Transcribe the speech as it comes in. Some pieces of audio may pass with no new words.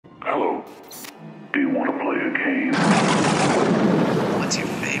Do you want to play a game? What's your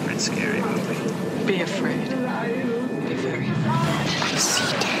favorite scary movie? Be afraid. Be very afraid.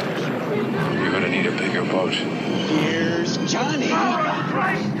 See dead people. You're gonna need a bigger boat. Here's Johnny. The power of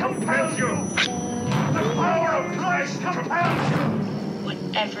Christ compels you! The power of Christ compels you!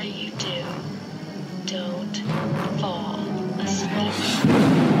 Whatever you do, don't fall asleep.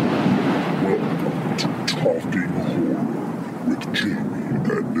 Welcome to Talking Horror with Jamie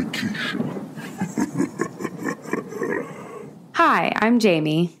and Nikisha. Hi, I'm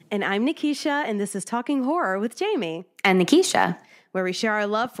Jamie. And I'm Nikisha, and this is Talking Horror with Jamie. And Nikisha. Where we share our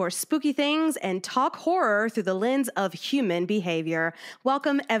love for spooky things and talk horror through the lens of human behavior.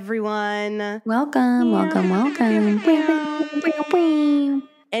 Welcome, everyone. Welcome.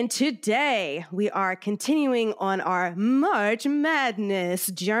 And today we are continuing on our March Madness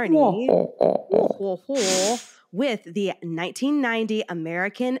journey with the 1990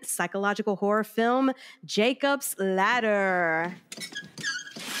 American psychological horror film Jacob's Ladder.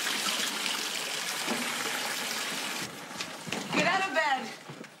 Get out of bed.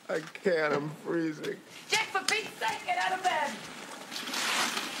 I can't, I'm freezing. Jack, for Pete's sake, get out of bed.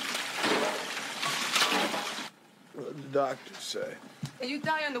 What did the doctor say? You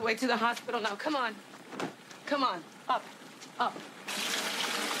die on the way to the hospital now. Come on. Come on. Up. Up.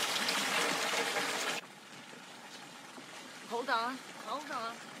 Hold on. Hold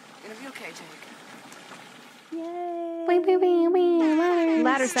on. You're gonna be okay, Jake. Yay.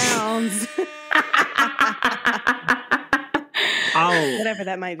 Ladder sounds. Whatever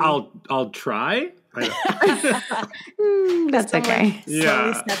that might be. I'll try. That's okay.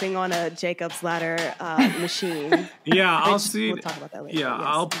 Slowly stepping on a Jacob's Ladder machine. Yeah, I'll see. We'll talk about that later.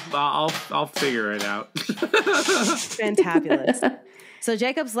 Yeah, yes. I'll figure it out. Fantabulous. So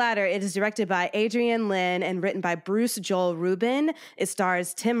Jacob's Ladder, it is directed by Adrian Lin and written by Bruce Joel Rubin. It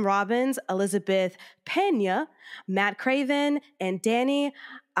stars Tim Robbins, Elizabeth Pena, Matt Craven, and Danny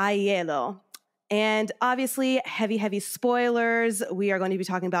Aiello. And obviously, heavy spoilers. We are going to be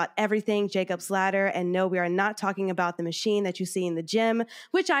talking about everything Jacob's Ladder. And no, we are not talking about the machine that you see in the gym,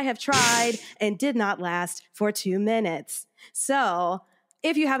 which I have tried and did not last for 2 minutes. So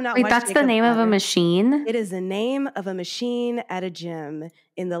if you have not watched that's Jacob's the name Ladder, of a machine? It is the name of a machine at a gym.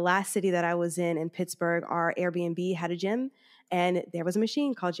 In the last city that I was in Pittsburgh, our Airbnb had a gym. And there was a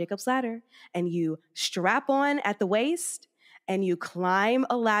machine called Jacob's Ladder. And you strap on at the waist, and you climb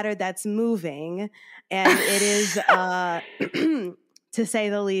a ladder that's moving, and it is, to say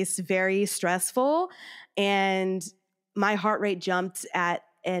the least, very stressful. And my heart rate jumped at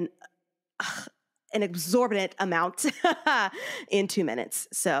an exorbitant amount in 2 minutes.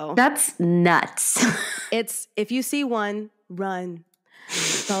 So that's nuts. If you see one, run.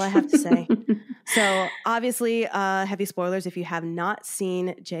 That's all I have to say. So obviously, heavy spoilers. If you have not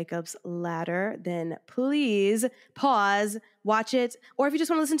seen Jacob's Ladder, then please pause, watch it, or if you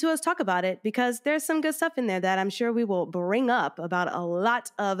just want to listen to us talk about it, because there's some good stuff in there that I'm sure we will bring up about a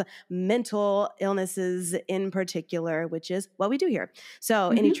lot of mental illnesses in particular, which is what we do here. So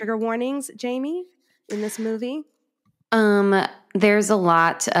any trigger warnings, Jamie, in this movie? There's a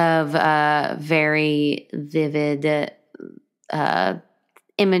lot of very vivid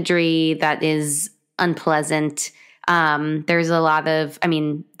imagery that is unpleasant. There's a lot of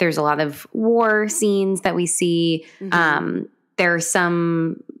war scenes that we see. There are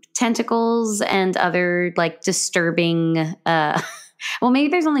some tentacles and other like disturbing, well, maybe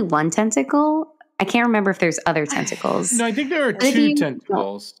there's only one tentacle. I can't remember if there's other tentacles. No, I think there are two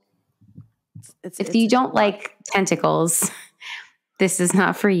tentacles. If you don't like tentacles, this is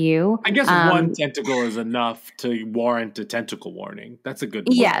not for you. I guess one tentacle is enough to warrant a tentacle warning. That's a good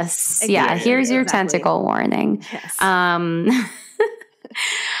point. Yes. Yeah. Here's your tentacle warning. Yes.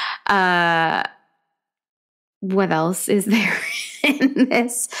 What else is there in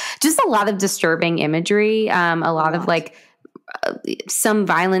this? Just a lot of disturbing imagery. A lot of like some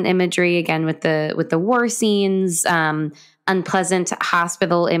violent imagery again with the war scenes, unpleasant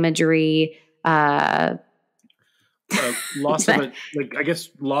hospital imagery, loss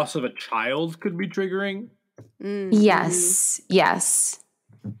of a child could be triggering. Yes.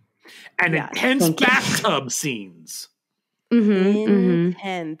 And intense bathtub scenes.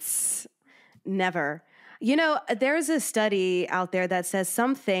 Intense. Never. You know, there's a study out there that says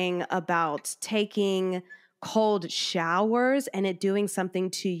something about taking cold showers and it doing something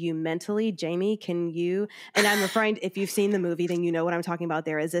to you mentally. Jamie, can you? And I'm referring to, if you've seen the movie, then you know what I'm talking about.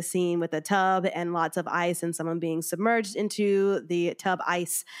 There is a scene with a tub and lots of ice and someone being submerged into the tub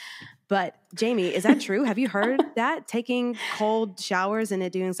ice. But Jamie, is that true? Have you heard that? Taking cold showers and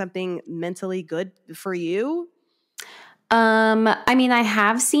it doing something mentally good for you? I mean, I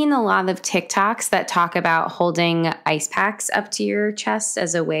have seen a lot of TikToks that talk about holding ice packs up to your chest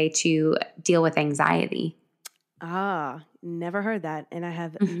as a way to deal with anxiety. Ah, never heard that. And I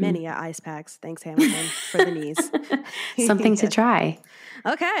have many ice packs. Thanks, Hamilton, for the knees. Something to try.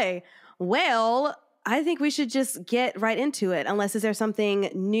 Okay. Well, I think we should just get right into it. Unless, is there something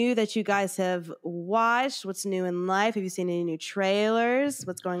new that you guys have watched? What's new in life? Have you seen any new trailers?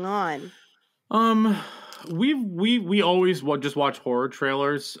 What's going on? We always just watch horror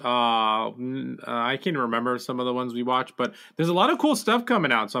trailers. I can't remember some of the ones we watch, but there's a lot of cool stuff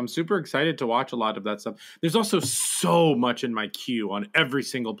coming out, so I'm super excited to watch a lot of that stuff. There's also so much in my queue on every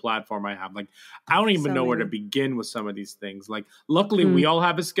single platform I have. Like, I don't even know where to begin with some of these things. Like, luckily we all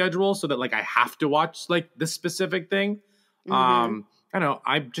have a schedule so that like I have to watch like this specific thing. I know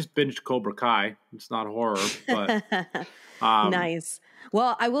I just binged Cobra Kai. It's not horror, but nice.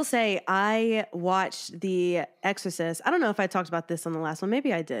 Well, I will say I watched The Exorcist. I don't know if I talked about this on the last one.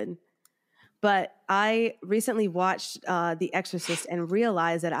 Maybe I did. But I recently watched The Exorcist and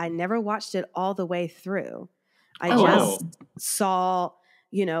realized that I never watched it all the way through. I just saw,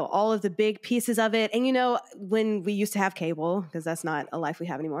 all of the big pieces of it. And, when we used to have cable, because that's not a life we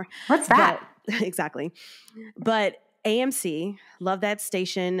have anymore. What's that? Exactly. But AMC, loved that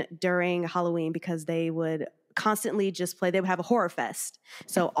station during Halloween because they would constantly just play. They would have a horror fest.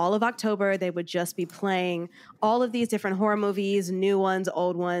 So all of October, they would just be playing all of these different horror movies, new ones,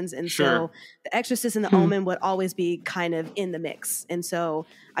 old ones. And so The Exorcist and The Omen would always be kind of in the mix. And so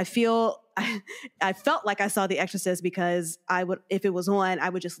I felt like I saw The Exorcist because if it was on, I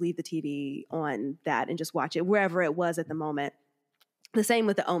would just leave the TV on that and just watch it wherever it was at the moment. The same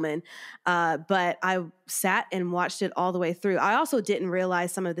with The Omen. But I sat and watched it all the way through. I also didn't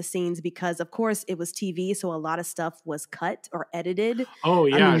realize some of the scenes because, of course, it was TV. So a lot of stuff was cut or edited. Oh,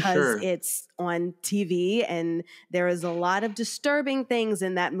 yeah, because it's on TV. And there is a lot of disturbing things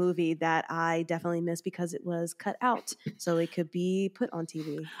in that movie that I definitely missed because it was cut out. So it could be put on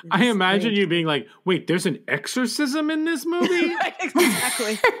TV. I imagine you being like, wait, there's an exorcism in this movie?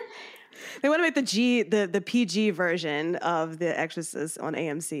 Exactly. They want to make the PG version of The Exorcist on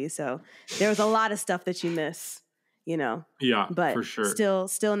AMC. So there was a lot of stuff that you miss, Yeah, but for sure.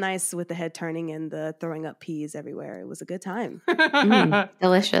 Still nice with the head turning and the throwing up peas everywhere. It was a good time.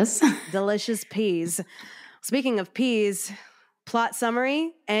 Delicious. Delicious peas. Speaking of peas, plot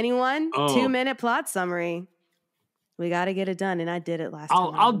summary. Anyone? 2-minute plot summary. We got to get it done. And I did it last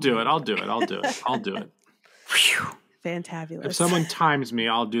time. I'll do it. Phew. Fantabulous. If someone times me,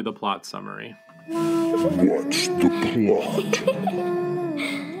 I'll do the plot summary. What's the plot?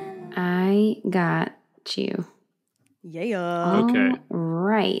 I got you. Yeah. Okay.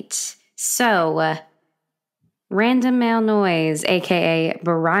 Right. So, Random Male Noise, aka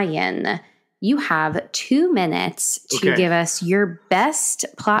Brian, you have 2 minutes to give us your best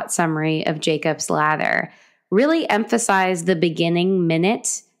plot summary of Jacob's Ladder. Really emphasize the beginning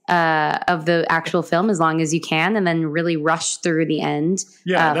minute of the actual film as long as you can, and then really rush through the end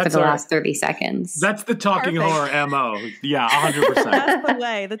for the last 30 seconds. That's the talking horror MO. Yeah, 100%. That's the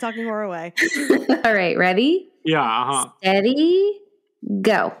way, the talking horror way. All right, ready? Yeah, Steady,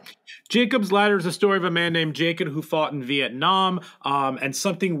 go. Jacob's Ladder is a story of a man named Jacob who fought in Vietnam, and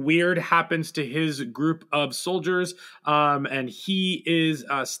something weird happens to his group of soldiers, and he is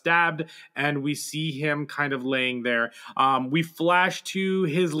stabbed, and we see him kind of laying there. We flash to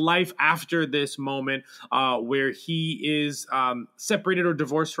his life after this moment, where he is separated or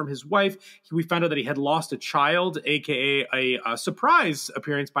divorced from his wife. We found out that he had lost a child, aka a surprise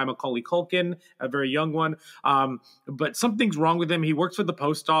appearance by Macaulay Culkin, a very young one. But something's wrong with him. He works for the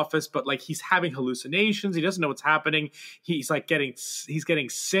post office, but like he's having hallucinations. He doesn't know what's happening. He's getting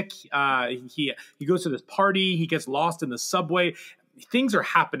sick. He goes to this party. He gets lost in the subway. Things are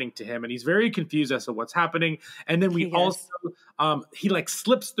happening to him, and he's very confused as to what's happening. And then he like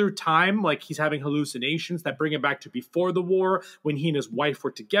slips through time, like he's having hallucinations that bring him back to before the war when he and his wife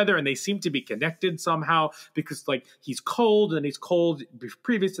were together, and they seem to be connected somehow because like he's cold and he's cold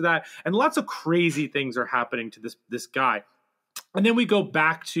previous to that, and lots of crazy things are happening to this guy. And then we go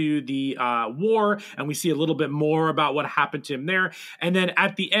back to the war, and we see a little bit more about what happened to him there. And then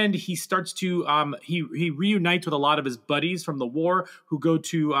at the end, he starts to he reunites with a lot of his buddies from the war who go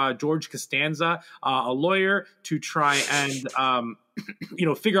to George Costanza, a lawyer, to try and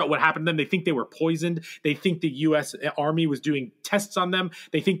figure out what happened to them. They think they were poisoned. They think the U.S. Army was doing tests on them.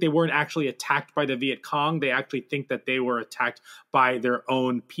 They think they weren't actually attacked by the Viet Cong. They actually think that they were attacked by their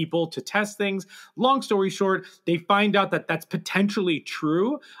own people to test things. Long story short, they find out that that's potentially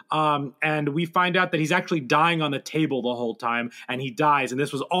true. And we find out that he's actually dying on the table the whole time, and he dies. And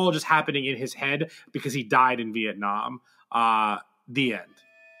this was all just happening in his head because he died in Vietnam. The end.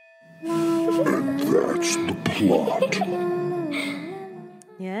 And that's the plot.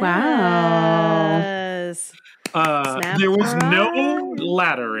 Yes. Wow. There was no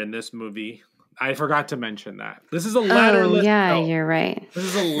ladder in this movie. I forgot to mention that. This is a Oh, ladderless yeah, film. you're right. This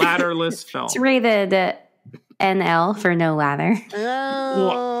is a ladderless film. It's rated NL for no lather.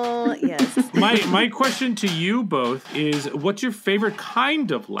 Oh, yes. My question to you both is, what's your favorite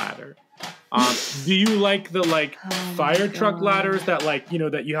kind of ladder? Do you like the fire truck ladders that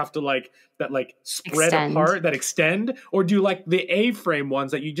that you have to that spread Extend. apart, that extend, or do you like the A-frame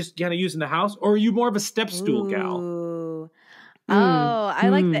ones that you just kind of use in the house, or are you more of a step stool gal? Ooh. I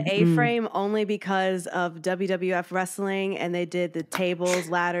like the A-frame only because of WWF wrestling, and they did the tables,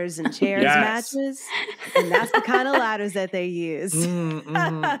 ladders, and chairs matches, and that's the kind of ladders that they use. That's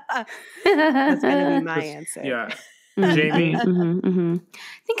going to be my answer. Yeah. Jamie? I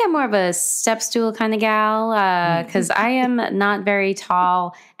think I'm more of a step stool kind of gal because I am not very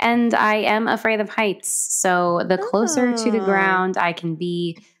tall and I am afraid of heights. So the closer to the ground I can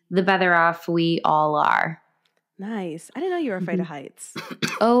be, the better off we all are. Nice. I didn't know you were afraid of heights.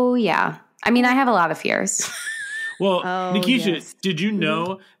 Oh, yeah. I mean, I have a lot of fears. Well, Nikisha, did you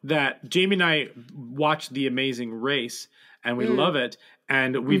know that Jamie and I watched The Amazing Race and we love it?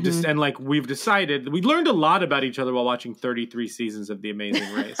 And we've we've decided, we learned a lot about each other while watching 33 seasons of The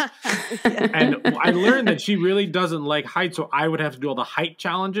Amazing Race. And I learned that she really doesn't like heights, so I would have to do all the height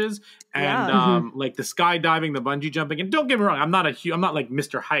challenges and like the skydiving, the bungee jumping. And don't get me wrong, I'm not like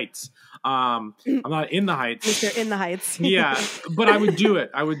Mr. Heights. I'm not in the heights. Mr. In the Heights. Yeah, but I would do it.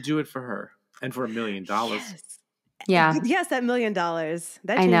 I would do it for her and for $1 million. Yes. Yeah. Yes, that $1 million.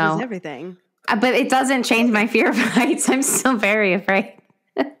 That changes everything. But it doesn't change my fear of heights. I'm still very afraid.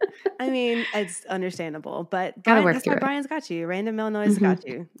 I mean, it's understandable, but Gotta work that's through why it. Ryan's got you. Random Illinois got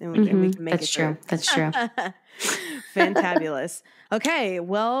you, and we can make That's it true. through. That's true. Fantabulous. Okay,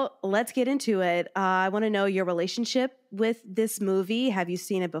 well, let's get into it. I want to know your relationship with this movie. Have you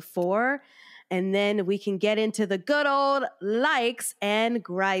seen it before? And then we can get into the good old likes and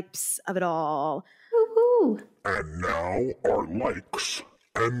gripes of it all. Woo-hoo. And now our likes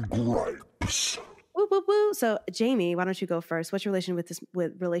and gripes. Woo, woo, woo. So, Jamie, why don't you go first? What's your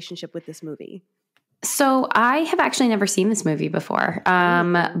relationship with this movie? So I have actually never seen this movie before,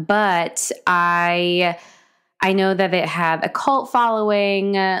 but I know that it had a cult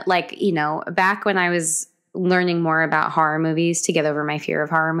following. Back when I was learning more about horror movies to get over my fear of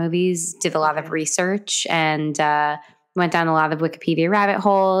horror movies, did a lot of research and went down a lot of Wikipedia rabbit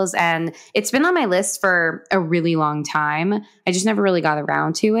holes. And it's been on my list for a really long time. I just never really got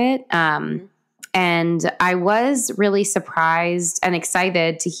around to it. And I was really surprised and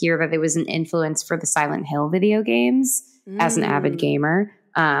excited to hear that there was an influence for the Silent Hill video games as an avid gamer,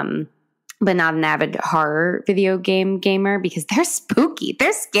 but not an avid horror video game gamer because they're spooky.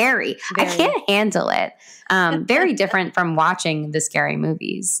 They're scary. I can't handle it. Very different from watching the scary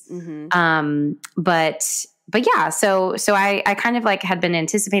movies. But yeah, so I kind of had been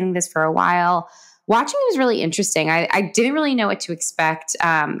anticipating this for a while. Watching it was really interesting. I didn't really know what to expect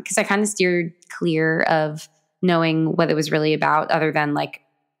because I kind of steered clear of knowing what it was really about other than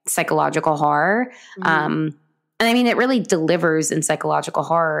psychological horror. And I mean, it really delivers in psychological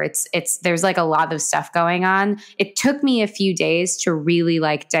horror. There's a lot of stuff going on. It took me a few days to really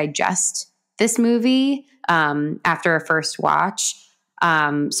digest this movie after a first watch. So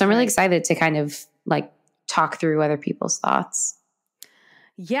I'm really excited to kind of talk through other people's thoughts.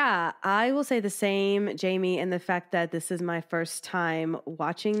 Yeah, I will say the same, Jamie, in the fact that this is my first time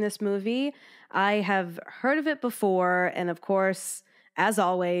watching this movie. I have heard of it before, and of course, as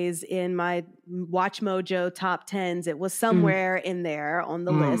always, in my Watch Mojo top 10s, it was somewhere in there on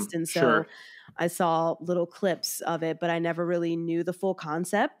the list. And so I saw little clips of it, but I never really knew the full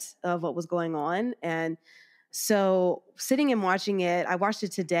concept of what was going on. And so sitting and watching it, I watched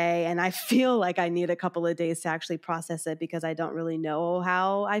it today and I feel like I need a couple of days to actually process it because I don't really know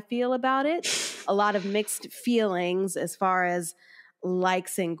how I feel about it. A lot of mixed feelings as far as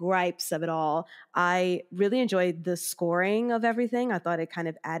likes and gripes of it all. I really enjoyed the scoring of everything. I thought it kind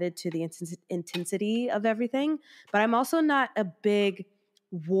of added to the intensity of everything, but I'm also not a big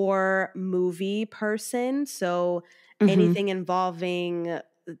war movie person. So anything involving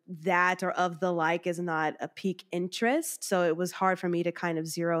that or of the like is not a peak interest. So it was hard for me to kind of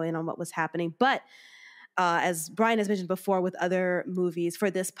zero in on what was happening. But as Brian has mentioned before with other movies,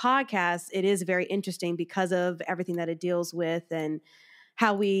 for this podcast, it is very interesting because of everything that it deals with and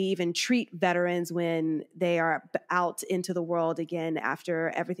how we even treat veterans when they are out into the world again after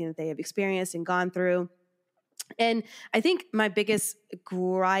everything that they have experienced and gone through. And I think my biggest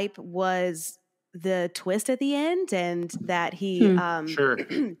gripe was the twist at the end and that he Sure.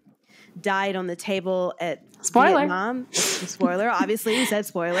 died on the table at Spoiler. Vietnam. Spoiler, obviously, we said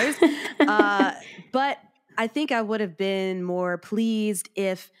spoilers. But I think I would have been more pleased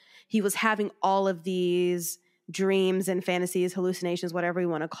if he was having all of these dreams and fantasies, hallucinations, whatever you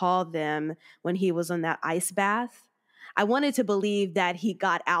want to call them, when he was on that ice bath. I wanted to believe that he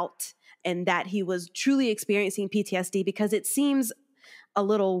got out and that he was truly experiencing PTSD, because it seems a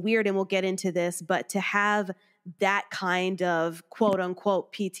little weird, and we'll get into this, but to have that kind of quote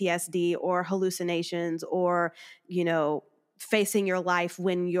unquote PTSD or hallucinations, or, you know, facing your life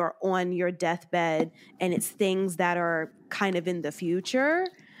when you're on your deathbed and it's things that are kind of in the future.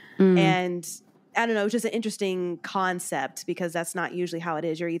 And I don't know, it's just an interesting concept, because that's not usually how it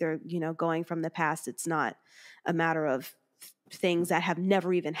is. You're either, you know, going from the past. It's not a matter of things that have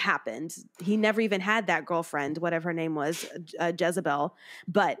never even happened. He never even had that girlfriend, whatever her name was, Jezebel,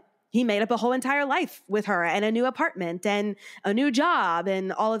 but he made up a whole entire life with her and a new apartment and a new job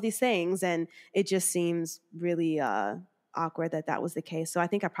and all of these things. And it just seems really awkward that that was the case. So I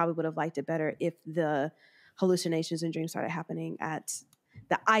think I probably would have liked it better if the hallucinations and dreams started happening at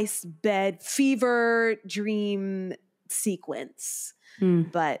the ice bed fever dream sequence.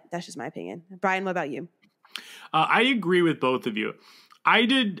 But that's just my opinion. Brian, what about you? I agree with both of you.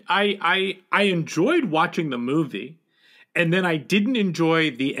 I enjoyed watching the movie, and then I didn't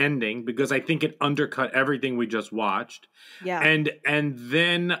enjoy the ending because I think it undercut everything we just watched. Yeah. And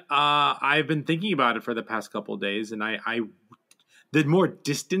then I've been thinking about it for the past couple of days, and I the more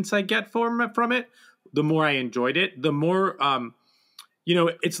distance I get from it, the more I enjoyed it. The more you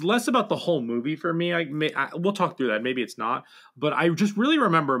know, it's less about the whole movie for me. We'll talk through that. Maybe it's not, but I just really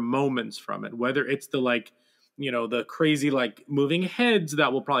remember moments from it, whether it's the, like, you know, the crazy, like, moving heads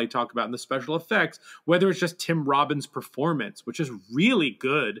that we'll probably talk about in the special effects, whether it's just Tim Robbins' performance, which is really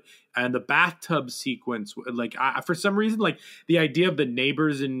good, and the bathtub sequence. Like, for some reason, like, the idea of the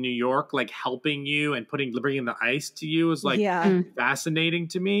neighbors in New York, like, helping you and bringing the ice to you is, like, fascinating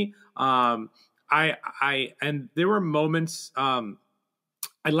to me. And there were moments,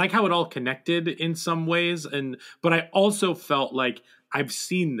 I like how it all connected in some ways, but I also felt like I've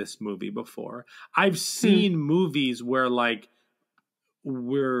seen this movie before. I've seen movies where, like,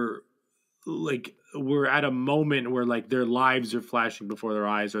 we're at a moment where, like, their lives are flashing before their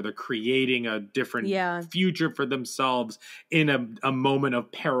eyes, or they're creating a different future for themselves in a moment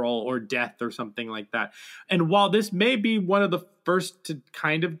of peril or death or something like that. And while this may be one of the first to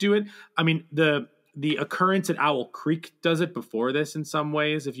kind of do it, I mean, the occurrence at Owl Creek does it before this in some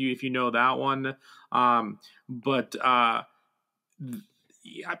ways, if you know that one. But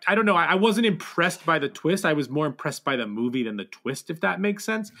I don't know. I wasn't impressed by the twist. I was more impressed by the movie than the twist, if that makes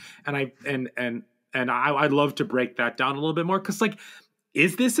sense. And I'd love to break that down a little bit more, because, like,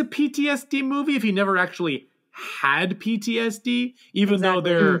 is this a PTSD movie if he never actually had PTSD? Even though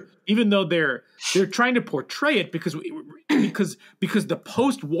they're trying to portray it, because the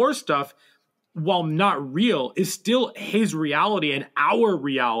post-war stuff, while not real, is still his reality and our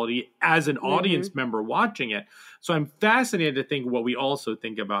reality as an audience member watching it. So I'm fascinated to think what we also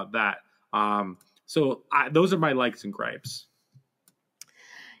think about that. So those are my likes and gripes.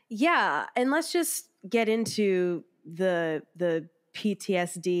 Yeah, and let's just get into the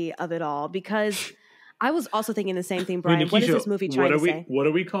PTSD of it all, because I was also thinking the same thing, Brian. Nikisha, what is this movie trying to say? What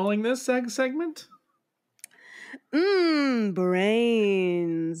are we calling this segment?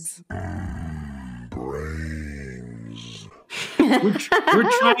 Brains. We're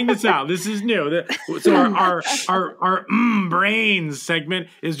trying this out. This is new. So our brains segment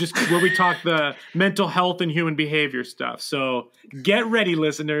is just where we talk the mental health and human behavior stuff. So get ready,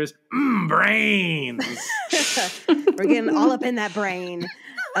 listeners. Brains. We're getting all up in that brain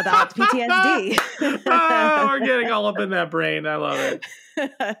about PTSD. We're getting all up in that brain. I love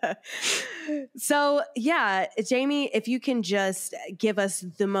it. So, yeah, Jamie, if you can just give us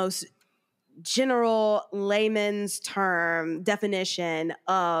the most general layman's term definition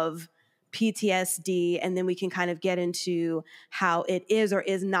of PTSD, and then we can kind of get into how it is or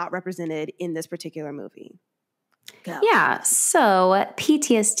is not represented in this particular movie. Go. Yeah, so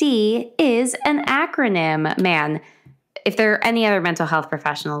PTSD is an acronym, man. If there are any other mental health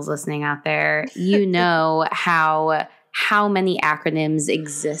professionals listening out there, you know how many acronyms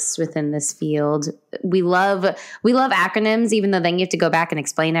exist within this field. We love acronyms, even though then you have to go back and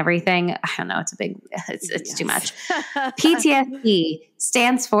explain everything. I don't know. It's too much. PTSD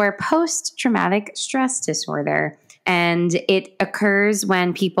stands for post-traumatic stress disorder. And it occurs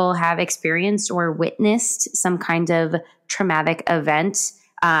when people have experienced or witnessed some kind of traumatic event.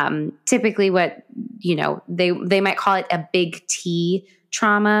 Typically what, they might call it a big T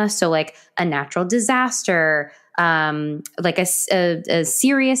trauma. So like a natural disaster, like a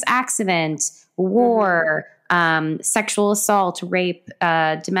serious accident, war, sexual assault, rape,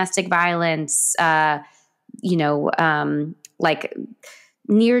 domestic violence, like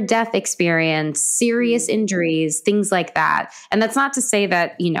near-death experience, serious injuries, things like that. And that's not to say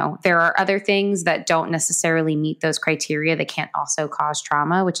that, there are other things that don't necessarily meet those criteria that can't also cause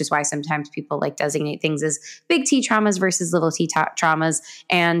trauma, which is why sometimes people like designate things as big T traumas versus little t traumas.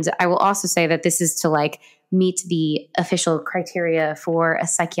 And I will also say that this is to like meet the official criteria for a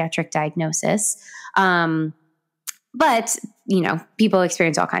psychiatric diagnosis. But, people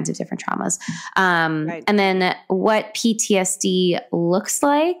experience all kinds of different traumas. Right. And then what PTSD looks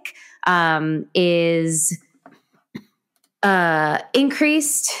like is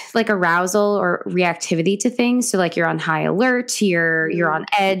increased like arousal or reactivity to things. So like you're on high alert, you're on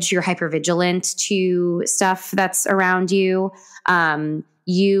edge, you're hypervigilant to stuff that's around you.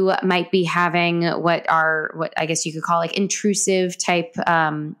 You might be having what I guess you could call like intrusive type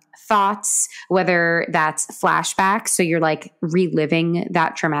thoughts, whether that's flashbacks, so you're like reliving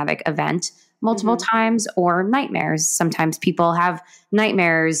that traumatic event multiple times, or nightmares. Sometimes people have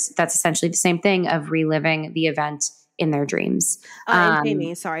nightmares. That's essentially the same thing of reliving the event in their dreams. And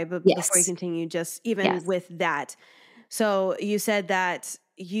Jamie, sorry, but yes. before you continue, just even with that, so you said that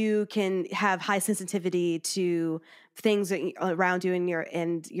you can have high sensitivity to things around you,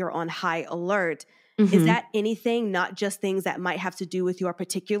 and you're on high alert. Is that anything, not just things that might have to do with your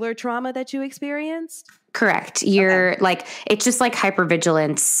particular trauma that you experienced? Correct. You're like, it's just like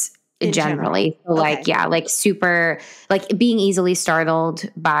hypervigilance generally. So like, like super, like being easily startled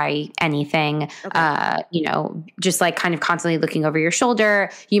by anything, just like kind of constantly looking over your shoulder.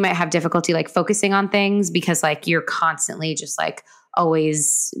 You might have difficulty like focusing on things because like you're constantly just like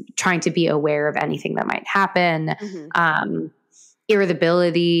always trying to be aware of anything that might happen.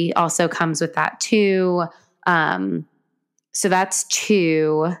 Irritability also comes with that too. So that's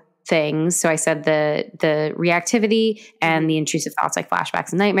two things. So I said the reactivity and the intrusive thoughts like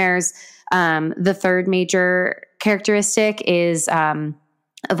flashbacks and nightmares. The third major characteristic is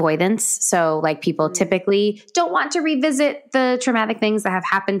avoidance. So like people typically don't want to revisit the traumatic things that have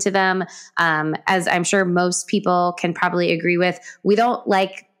happened to them. As I'm sure most people can probably agree with, we don't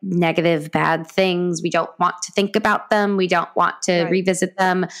like negative, bad things. We don't want to think about them. We don't want to revisit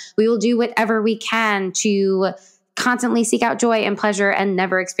them. We will do whatever we can to constantly seek out joy and pleasure and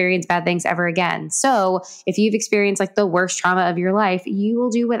never experience bad things ever again. So if you've experienced like the worst trauma of your life, you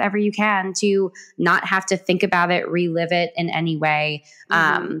will do whatever you can to not have to think about it, relive it in any way.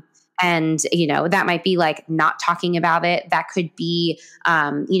 And, that might be like not talking about it. That could be,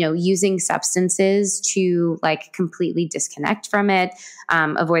 using substances to like completely disconnect from it.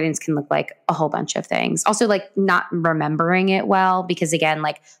 Avoidance can look like a whole bunch of things. Also like not remembering it well, because again,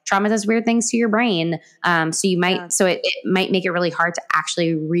 like trauma does weird things to your brain. So you might, so it might make it really hard to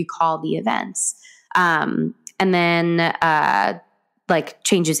actually recall the events. And then, like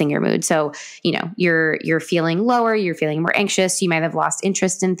changes in your mood. So, you're feeling lower, you're feeling more anxious. You might have lost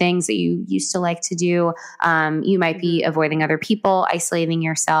interest in things that you used to like to do. You might be avoiding other people, isolating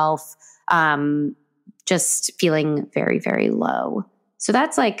yourself, just feeling very, very low. So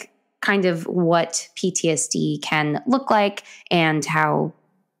that's like kind of what PTSD can look like and how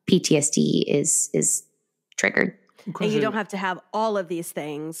PTSD is triggered. And you don't have to have all of these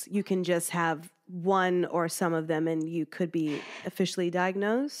things. You can just have one or some of them and you could be officially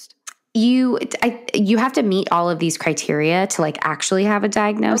diagnosed. You have to meet all of these criteria to like actually have a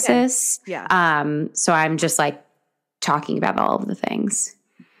diagnosis. Okay. Yeah. So I'm just like talking about all of the things.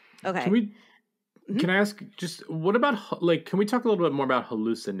 Okay. Can I ask just what about like, can we talk a little bit more about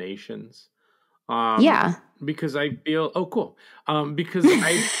hallucinations? Yeah. Because I feel, cool. Because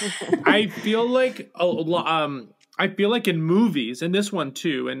I feel like I feel like in movies, and this one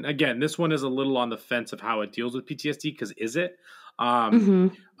too, and again, this one is a little on the fence of how it deals with PTSD, because is it?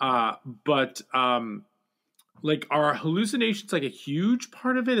 But like, are hallucinations like a huge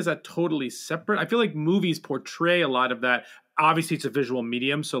part of it? Is that totally separate? I feel like movies portray a lot of that. Obviously, it's a visual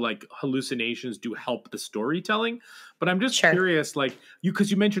medium, so like hallucinations do help the storytelling. But I'm just curious, like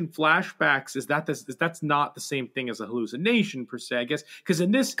because you mentioned flashbacks, that's not the same thing as a hallucination per se, I guess, because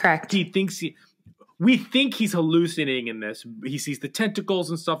in this, we think he's hallucinating in this. He sees the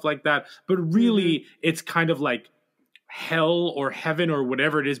tentacles and stuff like that, but really it's kind of like hell or heaven or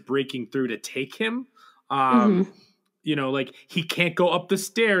whatever it is breaking through to take him. Like he can't go up the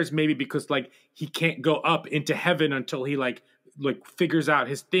stairs maybe because like he can't go up into heaven until he like figures out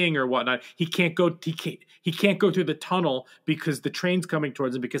his thing or whatnot. He can't go through the tunnel because the train's coming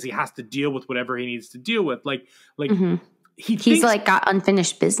towards him because he has to deal with whatever he needs to deal with. he's like got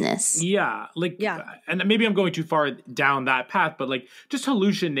unfinished business. Yeah. Like, and maybe I'm going too far down that path, but like just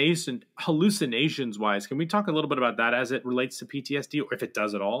hallucinations wise, can we talk a little bit about that as it relates to PTSD, or if it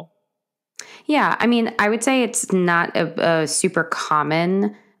does at all? Yeah. I mean, I would say it's not a super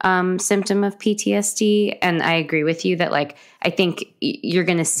common symptom of PTSD. And I agree with you that like, I think you're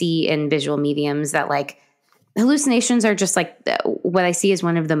going to see in visual mediums that like hallucinations are just like what I see as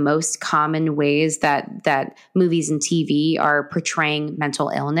one of the most common ways that movies and TV are portraying mental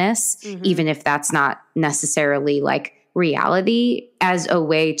illness, even if that's not necessarily like reality, as a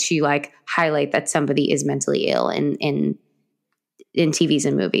way to like highlight that somebody is mentally ill in TVs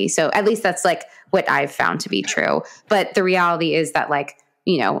and movies. So at least that's like what I've found to be true. But the reality is that like,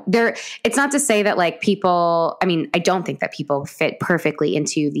 you know, it's not to say that like people, I mean, I don't think that people fit perfectly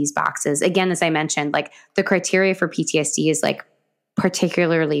into these boxes. Again, as I mentioned, like the criteria for PTSD is like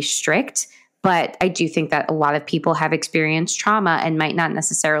particularly strict, but I do think that a lot of people have experienced trauma and might not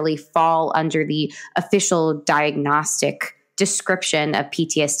necessarily fall under the official diagnostic description of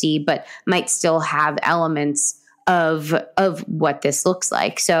PTSD, but might still have elements of what this looks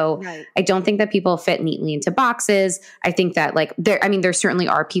like. So I don't think that people fit neatly into boxes. I think that like there certainly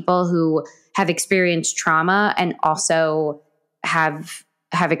are people who have experienced trauma and also have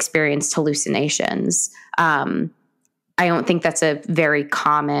experienced hallucinations. I don't think that's a very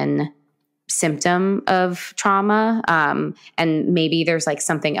common symptom of trauma. And maybe there's like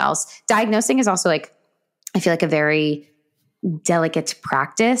something else. Diagnosing is also like, I feel like a very delicate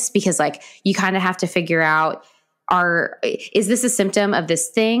practice, because like you kind of have to figure out, is this a symptom of this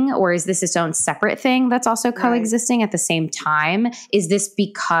thing, or is this its own separate thing that's also coexisting at the same time? Is this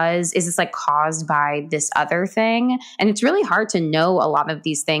like caused by this other thing? And it's really hard to know a lot of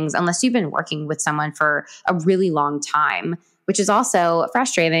these things unless you've been working with someone for a really long time, which is also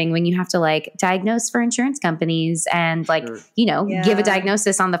frustrating when you have to like diagnose for insurance companies and like, give a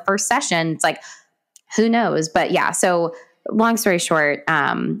diagnosis on the first session. It's like, who knows? But yeah, so long story short,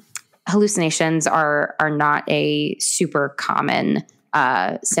 hallucinations are not a super common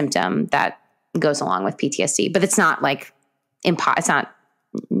symptom that goes along with PTSD, but it's not like it's not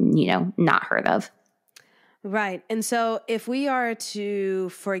not heard of. Right. And so if we are to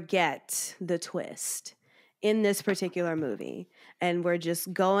forget the twist in this particular movie, and we're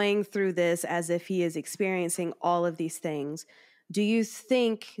just going through this as if he is experiencing all of these things, do you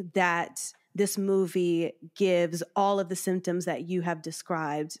think that this movie gives all of the symptoms that you have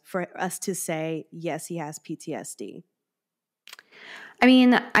described for us to say, yes, he has PTSD? I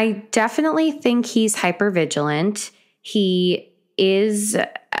mean, I definitely think he's hypervigilant. He is,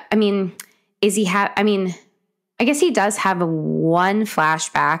 I guess he does have one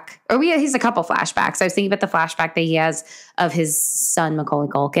flashback, or he's a couple flashbacks. I was thinking about the flashback that he has of his son, Macaulay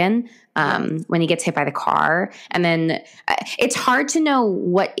Culkin, when he gets hit by the car. And then it's hard to know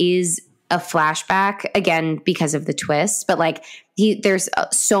what is a flashback, again, because of the twist, but like there's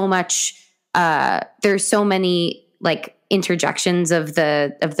so many like interjections of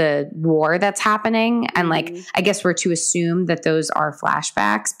the war that's happening. And like, I guess we're to assume that those are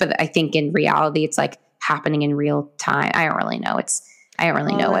flashbacks, but I think in reality, it's like happening in real time. I don't really know.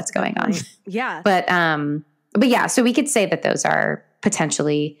 Know what's going on. Yeah. But yeah, so we could say that those are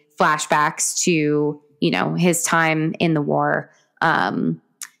potentially flashbacks to, his time in the war.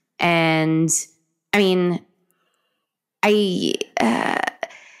 And I mean, I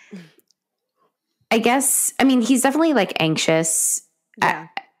guess, he's definitely like anxious. Yeah.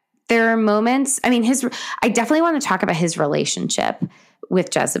 There are moments, I definitely want to talk about his relationship with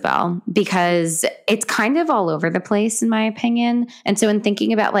Jezebel, because it's kind of all over the place in my opinion. And so in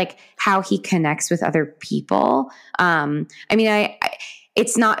thinking about like how he connects with other people,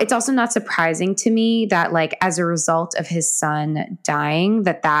 it's also not surprising to me that like as a result of his son dying,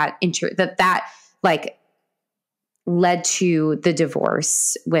 that like led to the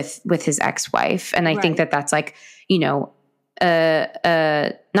divorce with his ex-wife. And I think that that's like, not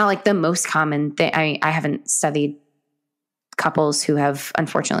like the most common thing. I haven't studied couples who have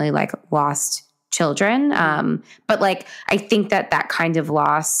unfortunately like lost children. But like, I think that kind of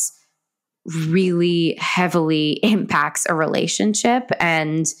loss really heavily impacts a relationship,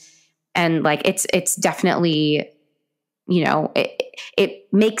 and like it's definitely, it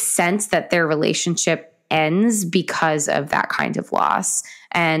makes sense that their relationship ends because of that kind of loss.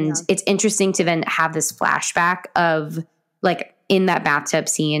 And it's interesting to then have this flashback of like in that bathtub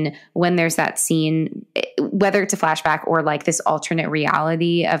scene, when there's that scene, whether it's a flashback or like this alternate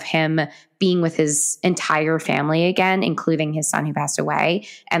reality of him being with his entire family again, including his son who passed away,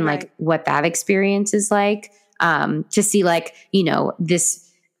 and like what that experience is like, to see like, this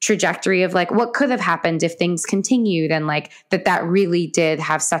trajectory of like what could have happened if things continued, and like that really did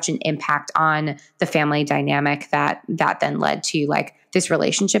have such an impact on the family dynamic that then led to like this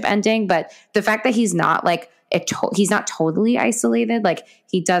relationship ending. But the fact that he's not like he's not totally isolated, like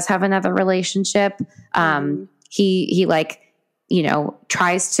he does have another relationship. He like, you know,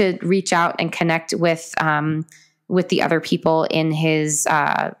 tries to reach out and connect with the other people in his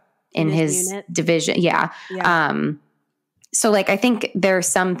unit. division. Yeah. So like, I think there are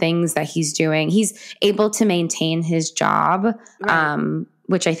some things that he's doing. He's able to maintain his job, right.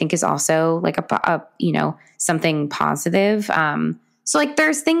 Which I think is also like a you know, something positive. So like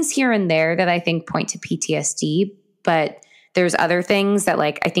there's things here and there that I think point to PTSD, but there's other things that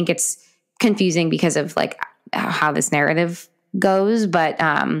like, I think it's confusing because of like how this narrative goes, but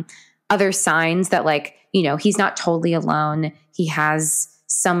other signs that like, you know, he's not totally alone. He has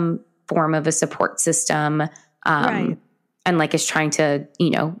some form of a support system. Right. And like is trying to, you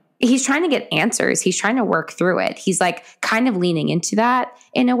know, he's trying to get answers. He's trying to work through it. He's like kind of leaning into that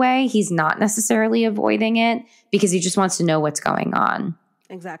in a way. He's not necessarily avoiding it because he just wants to know what's going on.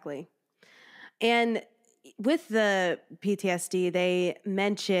 Exactly. And with the PTSD, they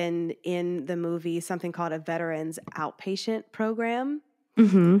mentioned in the movie something called a veterans outpatient program.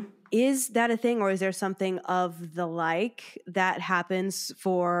 Mm-hmm. Is that a thing, or is there something of the like that happens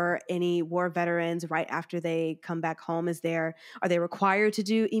for any war veterans right after they come back home? Are they required to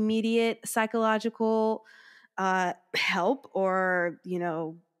do immediate psychological help, or, you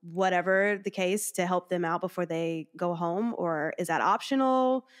know, whatever the case, to help them out before they go home, or is that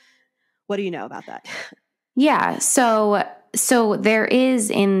optional? What do you know about that? Yeah. So there is,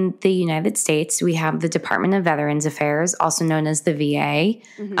 in the United States, we have the Department of Veterans Affairs, also known as the VA.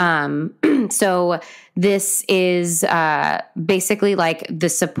 Mm-hmm. So this is basically like the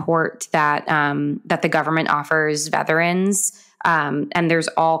support that the government offers veterans. And there's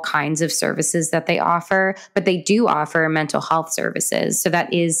all kinds of services that they offer, but they do offer mental health services. So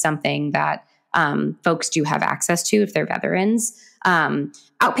that is something that folks do have access to if they're veterans.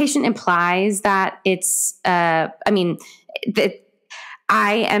 Outpatient implies that it's, I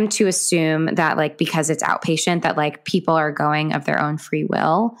am to assume that like, because it's outpatient, that like people are going of their own free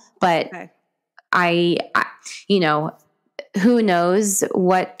will, but okay. I you know, who knows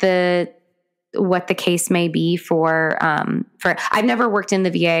what the case may be for I've never worked in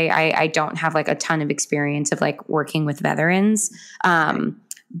the VA. I don't have like a ton of experience of like working with veterans.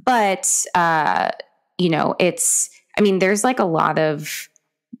 But you know, there's like a lot of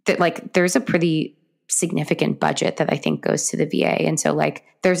that, like there's a pretty significant budget that I think goes to the VA. And so like,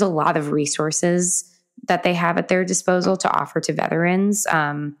 there's a lot of resources that they have at their disposal to offer to veterans,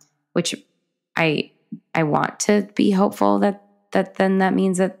 which I want to be hopeful that then that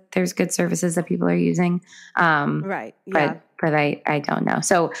means that there's good services that people are using. Right. Yeah. But I don't know.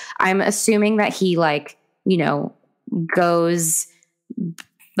 So I'm assuming that he like, you know, goes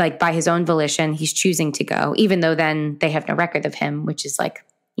like by his own volition. He's choosing to go, even though then they have no record of him, which is like,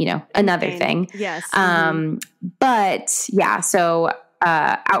 you know, another thing. Yes. But yeah, so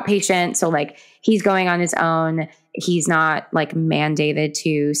outpatient. So like he's going on his own. He's not like mandated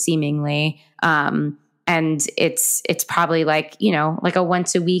to, seemingly. And it's probably like, you know, like a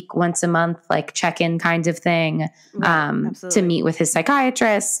once a week, once a month, like check-in kind of thing, to meet with his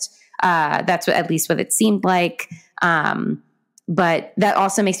psychiatrist. That's at least what it seemed like. But that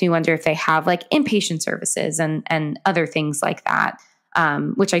also makes me wonder if they have like inpatient services and other things like that,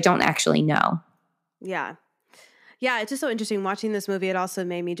 which I don't actually know. Yeah. Yeah, it's just so interesting watching this movie. It also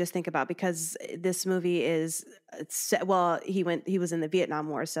made me just think about, because this movie is, he was in the Vietnam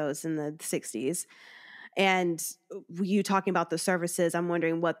War, so it's in the 60s. And you talking about the services, I'm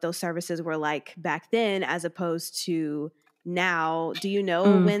wondering what those services were like back then as opposed to now. Do you know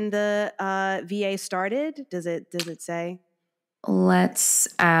when the VA started? Does it say? Let's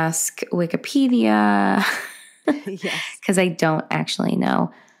ask Wikipedia. Yes. Because I don't actually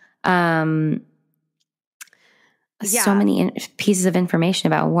know. So many pieces of information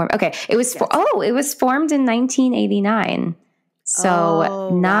about war. Okay. It was, it was formed in 1989. So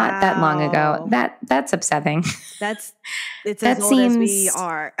not that long ago. That's upsetting. It's as old as we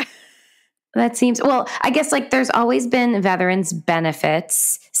are. That seems, well, I guess like there's always been veterans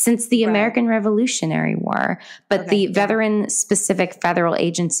benefits since the American Revolutionary War, but the veteran specific federal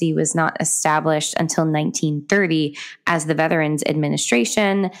agency was not established until 1930 as the Veterans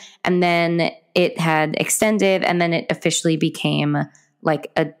Administration. And then it had extended, and then it officially became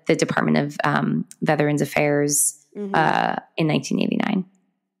like the Department of Veterans Affairs in 1989.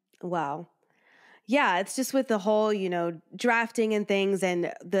 Wow. Yeah, it's just with the whole, drafting and things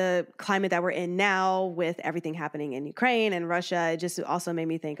and the climate that we're in now with everything happening in Ukraine and Russia. It just also made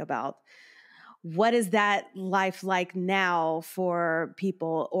me think about what is that life like now for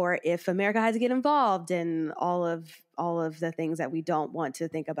people, or if America has to get involved in all of the things that we don't want to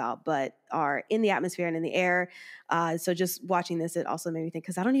think about, but are in the atmosphere and in the air. So just watching this, it also made me think,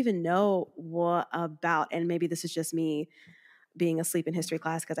 because I don't even know what about, and maybe this is just me being asleep in history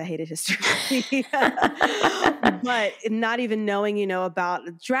class because I hated history, but not even knowing, about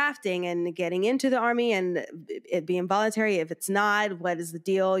drafting and getting into the army and it being voluntary. If it's not, what is the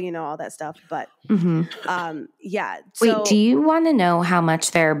deal? All that stuff. But yeah. So, wait, do you want to know how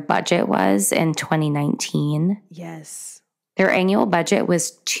much their budget was in 2019? Yes. Their annual budget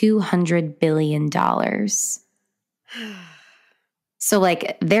was $200 billion. So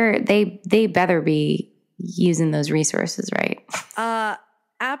like they better be using those resources right.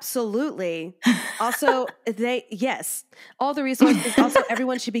 Absolutely. Also, all the resources. Also,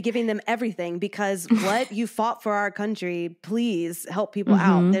 everyone should be giving them everything, because what you fought for our country, please help people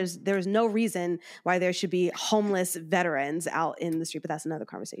out. There's no reason why there should be homeless veterans out in the street, but that's another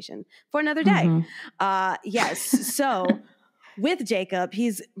conversation for another day. Yes. So with Jacob,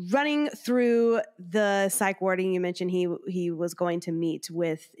 he's running through the psych ward. You mentioned he was going to meet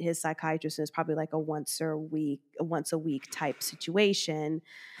with his psychiatrist, and it's probably like a once a week type situation.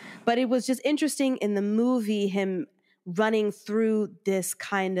 But it was just interesting in the movie, him running through this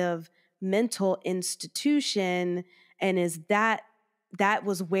kind of mental institution, and that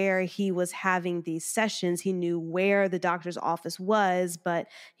was where he was having these sessions. He knew where the doctor's office was, but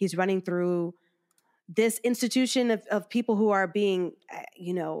he's running through this institution of people who are being,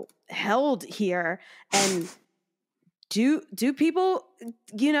 held here. And do people,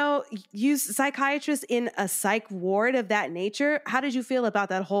 use psychiatrists in a psych ward of that nature? How did you feel about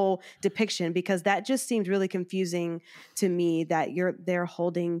that whole depiction? Because that just seemed really confusing to me, that they're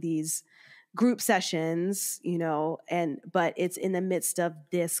holding these group sessions, but it's in the midst of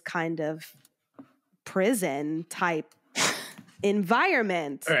this kind of prison type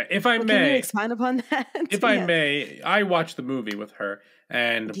environment. All right, if I may, can you expand upon that? If I may, I watched the movie with her,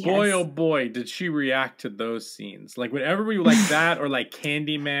 and boy, oh boy, did she react to those scenes. Like whenever we like that, or like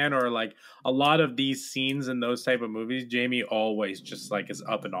Candyman, or like a lot of these scenes in those type of movies, Jamie always just like is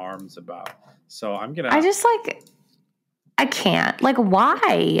up in arms about. So I can't. Like,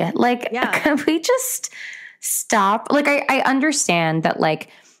 why? Like, can we just stop? Like, I understand that, like,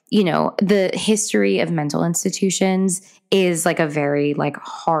 the history of mental institutions is like a very like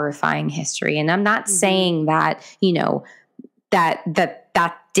horrifying history. And I'm not saying that,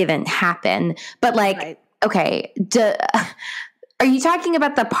 that didn't happen, but like, okay. Are you talking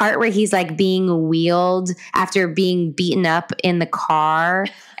about the part where he's like being wheeled after being beaten up in the car,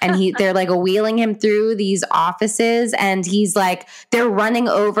 and they're like wheeling him through these offices, and he's like, they're running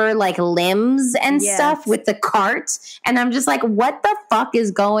over like limbs and stuff with the cart. And I'm just like, what the fuck is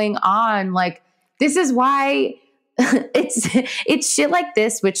going on? Like, this is why it's shit like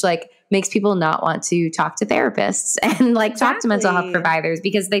this, which like makes people not want to talk to therapists and like talk to mental health providers,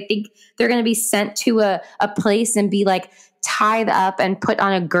 because they think they're going to be sent to a place and be like tied up and put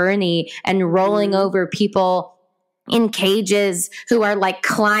on a gurney and rolling over people in cages who are like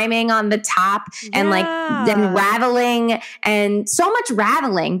climbing on the top and like then raveling, and so much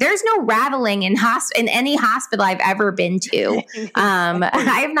raveling. There's no raveling in any hospital I've ever been to.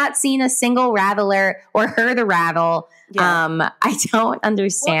 I have not seen a single raveler or heard a ravel. I don't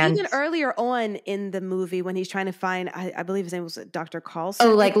understand. Well, even earlier on in the movie, when he's trying to find, I believe his name was Dr. Carlson.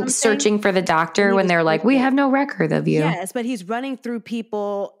 Oh, like searching for the doctor when they're like, we have no record of you. Yes, but he's running through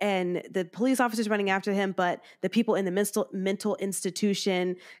people, and the police officer's running after him, but the people in the mental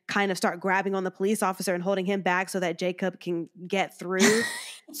institution kind of start grabbing on the police officer and holding him back so that Jacob can get through.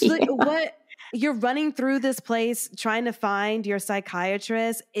 So like, what? You're running through this place trying to find your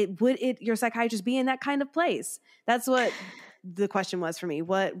psychiatrist. Would your psychiatrist be in that kind of place? That's what the question was for me.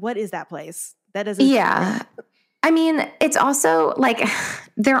 What is that place? That doesn't. Yeah. I mean, it's also like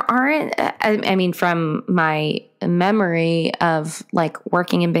there aren't, I mean, from my memory of like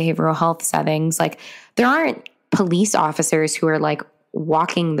working in behavioral health settings, like there aren't police officers who are like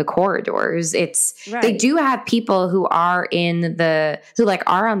walking the corridors. They do have people who are who like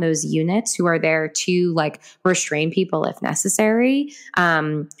are on those units, who are there to like restrain people if necessary.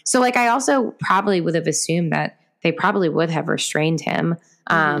 So like I also probably would have assumed that they probably would have restrained him.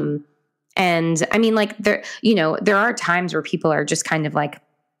 And I mean, like there are times where people are just kind of like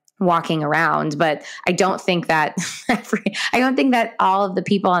walking around, but I don't think that all of the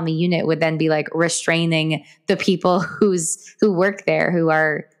people on the unit would then be like restraining the people who work there, who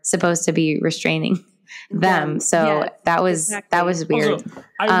are supposed to be restraining them. So Yes, that was weird.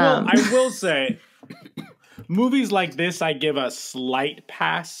 Also, I will say, movies like this, I give a slight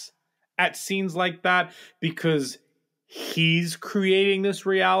pass at scenes like that because he's creating this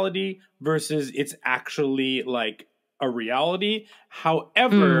reality versus it's actually like a reality.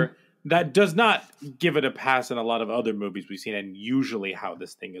 However, that does not give it a pass in a lot of other movies we've seen and usually how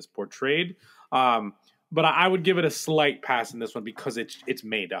this thing is portrayed. But I would give it a slight pass in this one because it's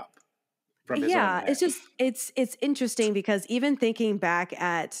made up from his own head. It's just it's interesting because even thinking back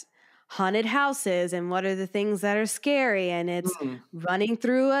at haunted houses and what are the things that are scary, and it's running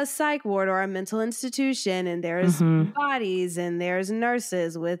through a psych ward or a mental institution, and there's bodies and there's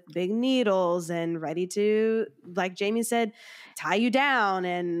nurses with big needles and ready to, like Jamie said, tie you down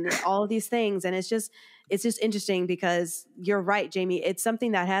and all of these things. And it's just interesting because you're right, Jamie. It's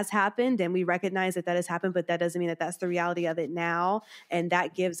something that has happened and we recognize that has happened, but that doesn't mean that that's the reality of it now. And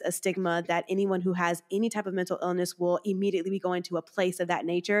that gives a stigma that anyone who has any type of mental illness will immediately be going to a place of that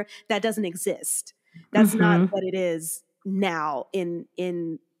nature that doesn't exist. That's not what it is now in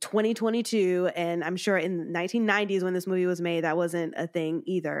 2022. And I'm sure in the 1990s when this movie was made, that wasn't a thing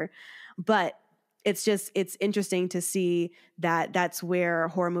either. But it's interesting to see that that's where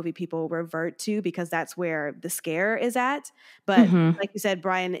horror movie people revert to because that's where the scare is at. But like you said,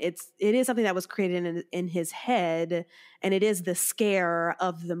 Brian, it is something that was created in his head, and it is the scare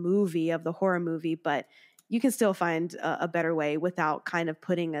of the movie, of the horror movie. But you can still find a better way without kind of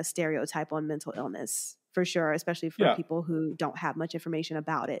putting a stereotype on mental illness, for sure, especially for people who don't have much information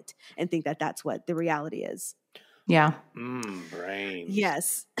about it and think that that's what the reality is. Yeah. Brains.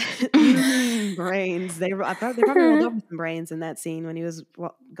 Yes. Brains. They probably rolled over some brains in that scene when he was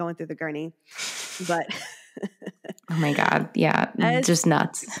going through the gurney. But oh my God. Yeah. Just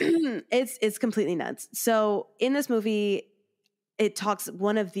nuts. It's completely nuts. So in this movie, it talks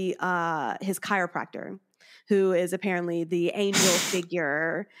one of his chiropractor, who is apparently the angel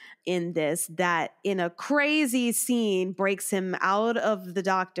figure in this, that in a crazy scene breaks him out of the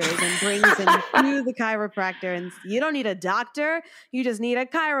doctors and brings him to the chiropractor. And you don't need a doctor, you just need a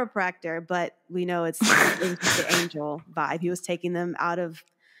chiropractor. But we know it's the angel vibe. He was taking them out of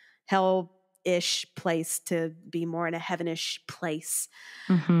hell-ish place to be more in a heavenish place.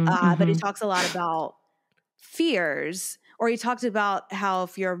 But he talks a lot about fears. Or he talked about how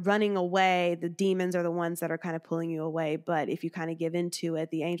if you're running away, the demons are the ones that are kind of pulling you away. But if you kind of give into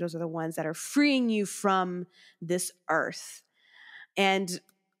it, the angels are the ones that are freeing you from this earth. And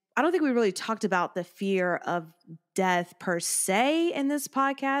I don't think we really talked about the fear of death per se in this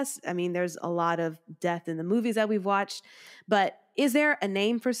podcast. I mean, there's a lot of death in the movies that we've watched. But is there a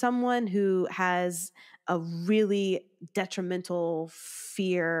name for someone who has a really detrimental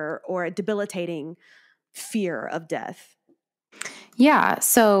fear or a debilitating fear of death? Yeah.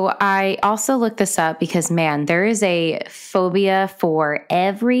 So I also looked this up because, man, there is a phobia for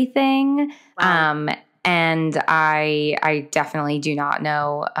everything. Wow. And I definitely do not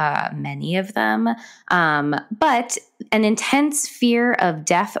know many of them. But an intense fear of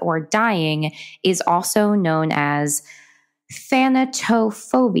death or dying is also known as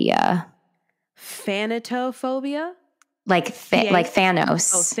thanatophobia. Thanatophobia? Like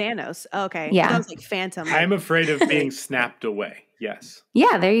Thanos. Oh, Thanos. Okay. Yeah. That was like Phantom. I'm afraid of being snapped away. Yes.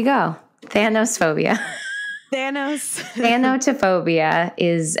 Yeah, there you go. Thanosphobia. Thanatophobia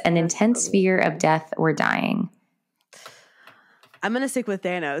is an intense fear of death or dying. I'm going to stick with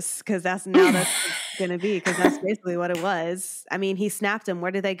Thanos because that's going to be, because that's basically what it was. I mean, he snapped them. Where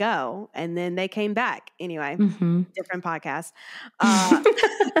did they go? And then they came back. Anyway, different podcast.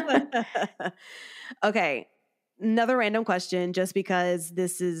 Okay. Another random question, just because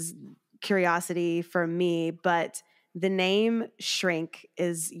this is curiosity for me, but the name Shrink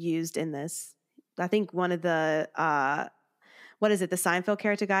is used in this. I think one of the, what is it? The Seinfeld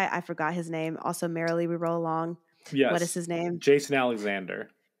character guy? I forgot his name. Also, Merrily We Roll Along. Yes. What is his name? Jason Alexander.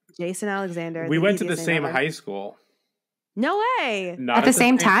 Jason Alexander. We went to the same high school. No way. Not at the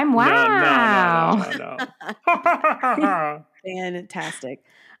same time? Wow. No. Fantastic.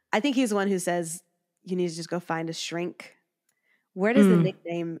 I think he's the one who says you need to just go find a shrink. Where does the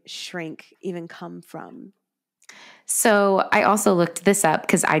nickname Shrink even come from? So I also looked this up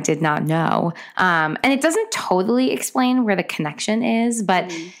because I did not know. And it doesn't totally explain where the connection is,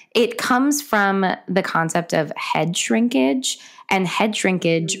 but it comes from the concept of head shrinkage. And head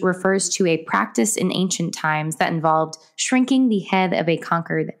shrinkage refers to a practice in ancient times that involved shrinking the head of a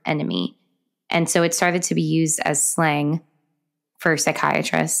conquered enemy. And so it started to be used as slang for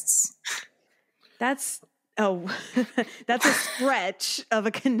psychiatrists. That's a stretch of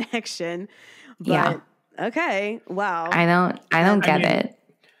a connection. But yeah. Okay. Wow. I don't get it.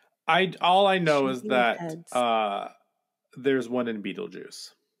 All I know is Shrinking of that heads. there's one in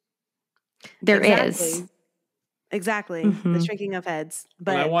Beetlejuice. There Exactly. is. Exactly. Mhm. The shrinking of heads.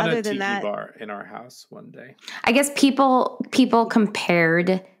 But And I want other a than tiki that, bar in our house one day. I guess people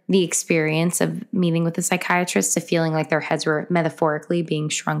compared the experience of meeting with a psychiatrist to feeling like their heads were metaphorically being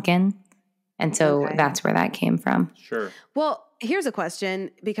shrunken. And so Okay. that's where that came from. Sure. well, here's a question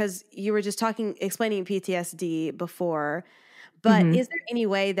because you were just explaining PTSD before, but Mhm. is there any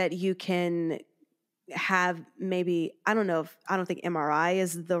way that you can have maybe, I don't think MRI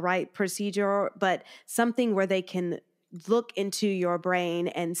is the right procedure, but something where they can look into your brain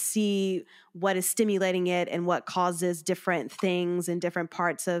and see what is stimulating it and what causes different things in different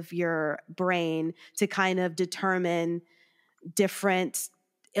parts of your brain to kind of determine different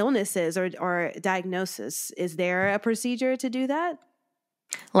illnesses or diagnosis. Is there a procedure to do that?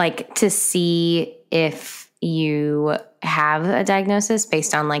 Like to see if you have a diagnosis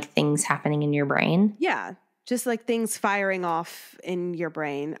based on like things happening in your brain. Yeah. Just like things firing off in your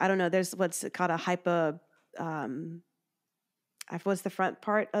brain. I don't know. There's what's called a what's the front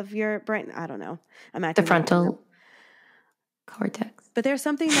part of your brain? I don't know. I'm The acting like I know. frontal cortex. But there's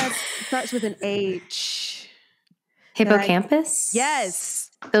something that starts with an H. Hippocampus? Yes.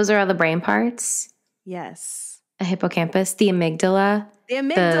 Those are all the brain parts. Yes. A hippocampus, the amygdala. The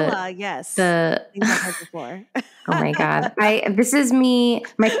amygdala, yes. The Things I've heard before. Oh my God. This is me,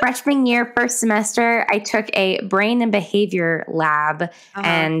 my freshman year, first semester. I took a brain and behavior lab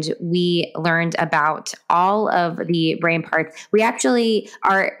and we learned about all of the brain parts. We actually,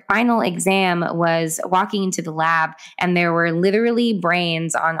 our final exam was walking into the lab and there were literally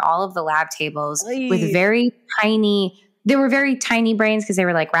brains on all of the lab tables with very tiny, they were very tiny brains because they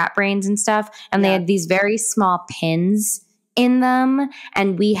were like rat brains and stuff. And they had these very small pins in them,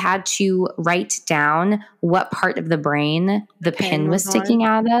 and we had to write down what part of the brain the pin was sticking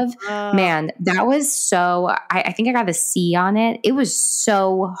out of. Man, that was so, I think I got a C on it. It was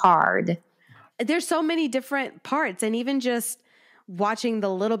so hard. There's so many different parts, and even just watching the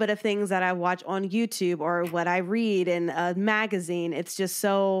little bit of things that I watch on YouTube or what I read in a magazine, it's just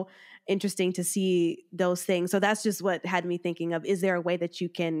so interesting to see those things. So that's just what had me thinking of, is there a way that you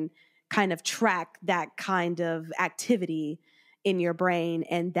can kind of track that kind of activity in your brain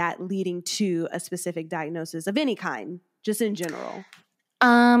and that leading to a specific diagnosis of any kind, just in general?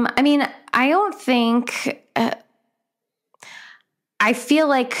 I mean, I don't think, I feel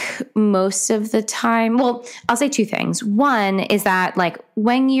like most of the time, well, I'll say two things. One is that like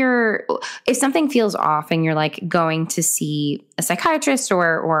if something feels off and you're like going to see a psychiatrist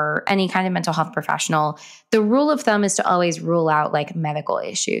or any kind of mental health professional, the rule of thumb is to always rule out like medical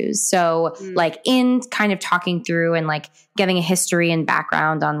issues. So like in kind of talking through and like getting a history and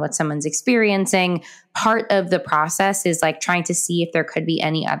background on what someone's experiencing, part of the process is like trying to see if there could be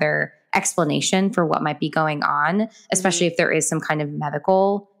any other explanation for what might be going on, especially if there is some kind of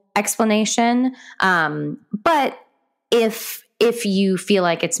medical explanation. But if you feel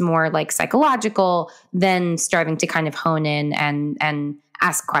like it's more like psychological, then starting to kind of hone in and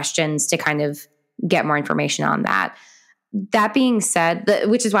ask questions to kind of get more information on that. That being said,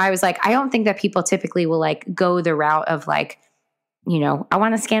 which is why I was like, I don't think that people typically will like go the route of like, you know, I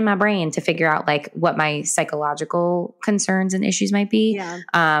want to scan my brain to figure out like what my psychological concerns and issues might be.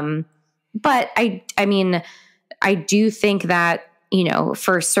 Yeah. But I mean, I do think that, you know,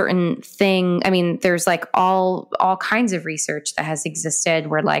 for certain thing, I mean, there's like all kinds of research that has existed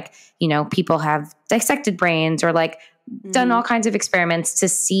where like, you know, people have dissected brains or like done all kinds of experiments to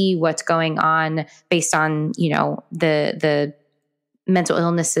see what's going on based on, you know, the mental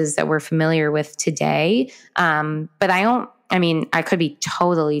illnesses that we're familiar with today. But I mean, I could be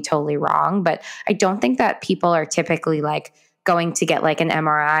totally wrong, but I don't think that people are typically like going to get like an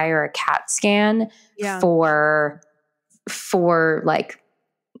MRI or a CAT scan for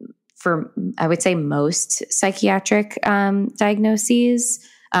I would say most psychiatric diagnoses,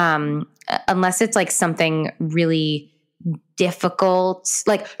 unless it's like something really difficult,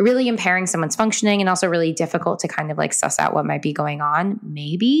 like really impairing someone's functioning and also really difficult to kind of like suss out what might be going on,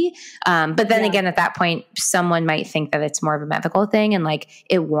 maybe. But then again, at that point, someone might think that it's more of a medical thing and like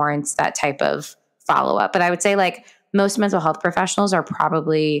it warrants that type of follow-up. But I would say like most mental health professionals are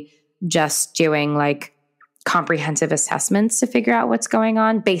probably just doing like comprehensive assessments to figure out what's going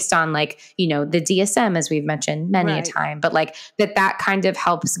on based on like, you know, the DSM, as we've mentioned many a time, but like that kind of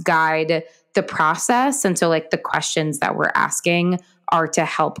helps guide the process. And so like the questions that we're asking are to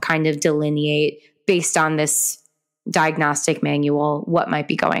help kind of delineate based on this diagnostic manual what might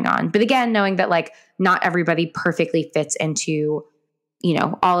be going on. But again, knowing that like not everybody perfectly fits into, you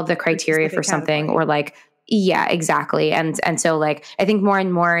know, all of the criteria for something or like Yeah, exactly. And so like, I think more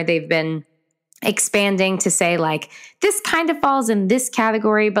and more they've been expanding to say like, this kind of falls in this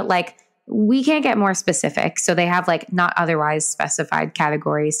category, but like, we can't get more specific. So they have like not otherwise specified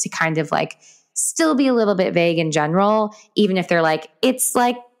categories to kind of like still be a little bit vague in general, even if they're like, it's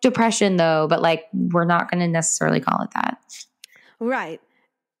like depression though, but like, we're not going to necessarily call it that. Right.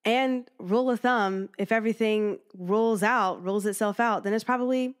 And rule of thumb, if everything rules itself out, then it's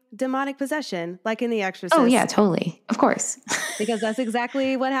probably demonic possession, like in The Exorcist. Oh yeah, totally. Of course. Because that's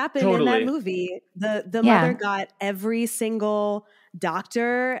exactly what happened in that movie. The mother got every single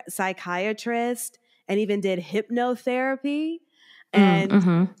doctor, psychiatrist, and even did hypnotherapy.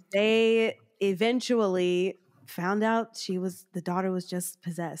 And they eventually found out the daughter was just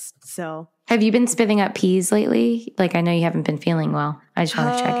possessed. So have you been spitting up peas lately? Like, I know you haven't been feeling well. I just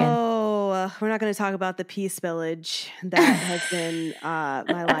want to check in. Oh, we're not going to talk about the pea spillage that has been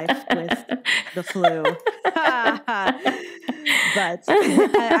my life with the flu. But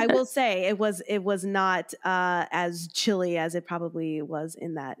I will say it was not as chilly as it probably was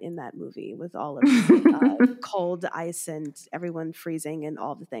in that movie, with all of cold ice and everyone freezing and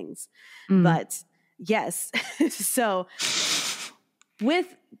all the things. But yes, so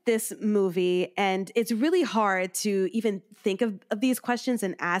with this movie, and it's really hard to even think of these questions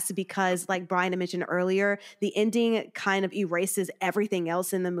and ask, because like Brian mentioned earlier, the ending kind of erases everything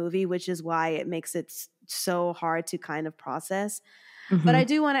else in the movie, which is why it makes it so hard to kind of process. But I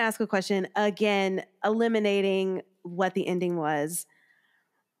do want to ask a question, again, eliminating what the ending was.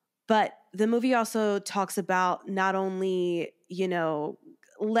 But the movie also talks about not only,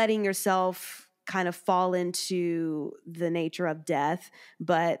 letting yourself kind of fall into the nature of death,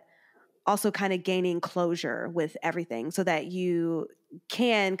 but also kind of gaining closure with everything so that you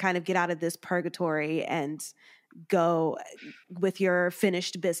can kind of get out of this purgatory and go with your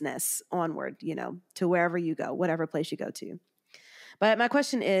finished business onward, to wherever you go, whatever place you go to. But my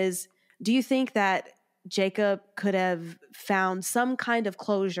question is, do you think that Jacob could have found some kind of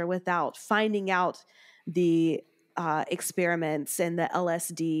closure without finding out the experiments and the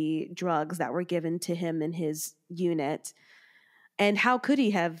LSD drugs that were given to him in his unit? And how could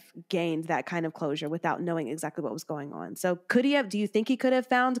he have gained that kind of closure without knowing exactly what was going on? So do you think he could have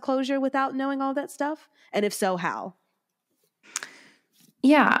found closure without knowing all that stuff? And if so, how?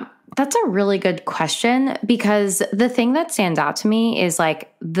 Yeah, that's a really good question, because the thing that stands out to me is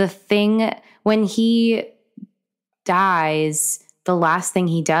like the thing when he dies, the last thing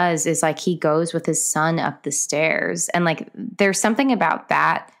he does is like he goes with his son up the stairs. And like there's something about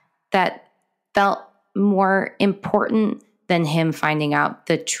that felt more important than him finding out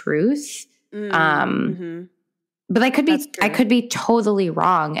the truth. But I could be totally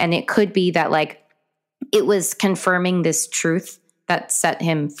wrong. And it could be that like it was confirming this truth that set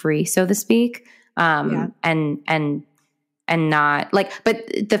him free, so to speak. And not like,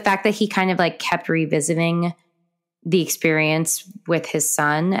 but the fact that he kind of like kept revisiting the experience with his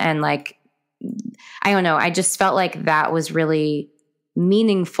son, and like, I don't know, I just felt like that was really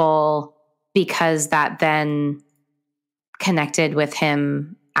meaningful, because that then connected with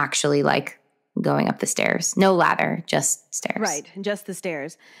him actually like going up the stairs. No ladder, just stairs. Right, just the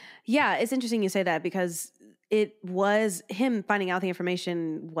stairs. Yeah, it's interesting you say that, because it was him finding out the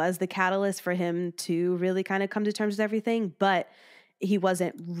information was the catalyst for him to really kind of come to terms with everything. But he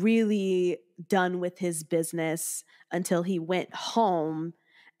wasn't really done with his business until he went home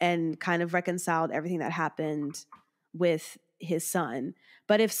and kind of reconciled everything that happened with his son.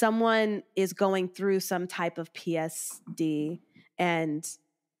 But if someone is going through some type of PSD, and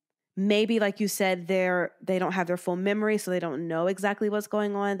maybe, like you said, they don't have their full memory, so they don't know exactly what's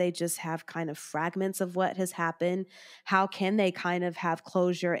going on, they just have kind of fragments of what has happened, how can they kind of have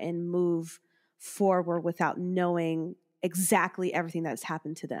closure and move forward without knowing exactly everything that's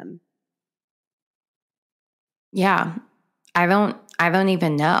happened to them? Yeah. I don't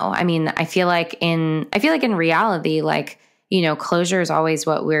even know. I mean, I feel like in reality, like, closure is always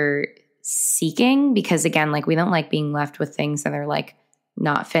what we're seeking, because again, like we don't like being left with things that are like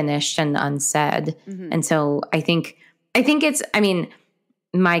not finished and unsaid. And so I think it's, I mean,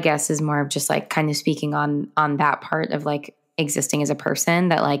 my guess is more of just like kind of speaking on that part of like existing as a person,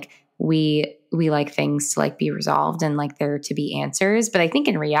 that like we like things to like be resolved and like there to be answers. But I think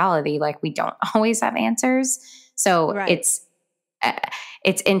in reality, like we don't always have answers. So it's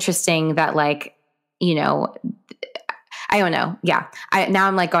interesting that like, I don't know. Yeah. Now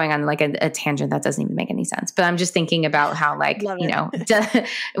I'm like going on like a tangent that doesn't even make any sense, but I'm just thinking about how like,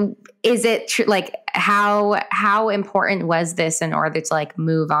 is it true? Like how important was this in order to like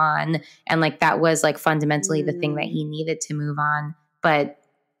move on? And like, that was like fundamentally the thing that he needed to move on. But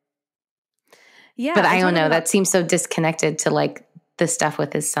Yeah. But I don't know. That seems so disconnected to like the stuff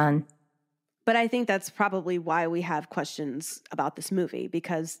with his son. But I think that's probably why we have questions about this movie,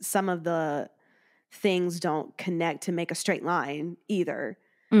 because some of the things don't connect to make a straight line either.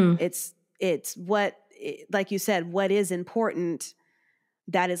 It's what, like you said, what is important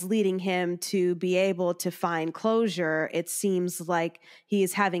that is leading him to be able to find closure. It seems like he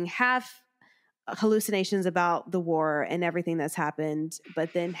is having half hallucinations about the war and everything that's happened,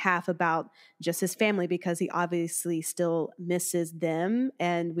 but then half about just his family, because he obviously still misses them.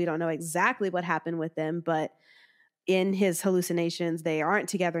 And we don't know exactly what happened with them, but in his hallucinations, they aren't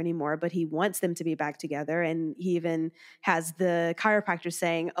together anymore, but he wants them to be back together. And he even has the chiropractor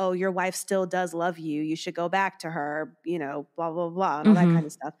saying, oh, your wife still does love you. You should go back to her, you know, blah, blah, blah, and all that kind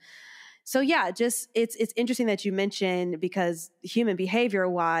of stuff. So yeah, just it's interesting that you mentioned, because human behavior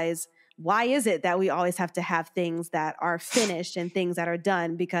wise, why is it that we always have to have things that are finished and things that are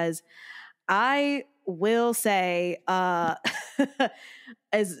done? Because I will say,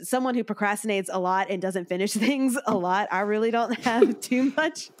 as someone who procrastinates a lot and doesn't finish things a lot, I really don't have too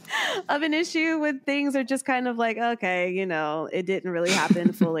much of an issue with things are just kind of like, okay, you know, it didn't really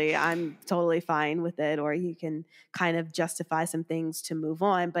happen fully. I'm totally fine with it. Or you can kind of justify some things to move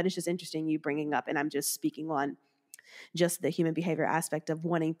on. But it's just interesting you bringing up, and I'm just speaking on just the human behavior aspect of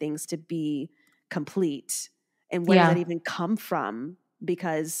wanting things to be complete. And where does that even come from?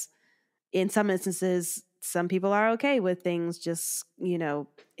 Because in some instances, some people are okay with things just, you know,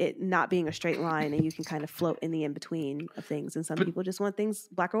 it not being a straight line, and you can kind of float in the in-between of things. And some people just want things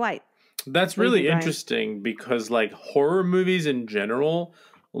black or white. That's really interesting, because like horror movies in general,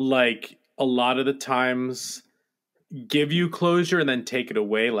 like a lot of the times give you closure and then take it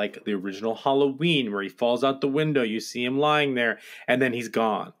away, like the original Halloween where he falls out the window, you see him lying there, and then he's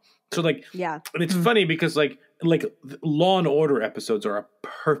gone. So like, and it's funny because like Law and Order episodes are a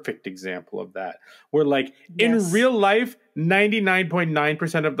perfect example of that, where like in real life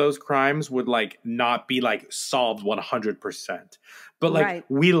 99.9% of those crimes would like not be like solved 100%, but like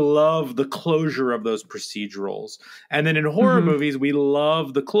we love the closure of those procedurals. And then in horror movies we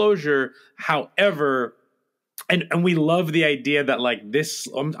love the closure, however, and we love the idea that like this,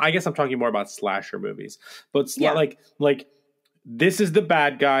 I guess I'm talking more about slasher movies, but like this is the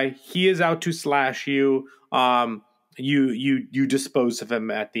bad guy, he is out to slash you, you dispose of him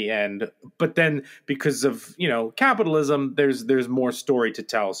at the end, but then because of, you know, capitalism, there's more story to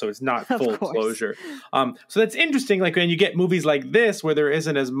tell, so it's not full closure. So that's interesting, like when you get movies like this where there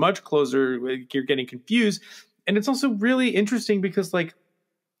isn't as much closure, you're getting confused. And it's also really interesting because like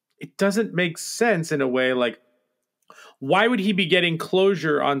it doesn't make sense in a way. Like, why would he be getting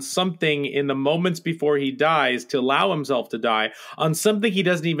closure on something in the moments before he dies to allow himself to die on something he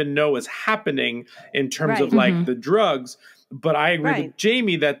doesn't even know is happening in terms of like the drugs? But I agree with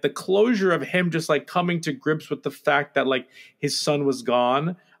Jamie that the closure of him just like coming to grips with the fact that like his son was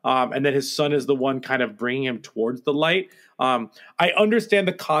gone, and that his son is the one kind of bringing him towards the light. I understand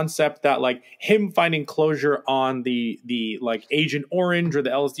the concept that like him finding closure on the like Agent Orange or the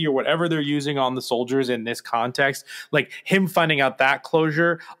LSD or whatever they're using on the soldiers in this context, like him finding out that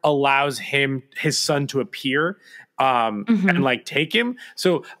closure allows his son to appear and like take him.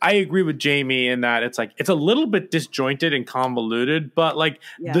 So I agree with Jamie in that it's like it's a little bit disjointed and convoluted, but like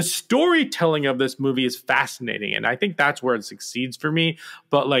the storytelling of this movie is fascinating, and I think that's where it succeeds for me.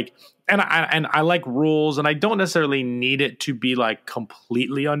 But like, and I like rules, and I don't necessarily need it to be like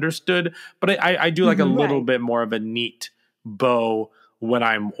completely understood, but I do like a little bit more of a neat bow when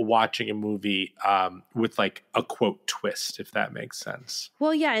I'm watching a movie with like a quote twist, if that makes sense.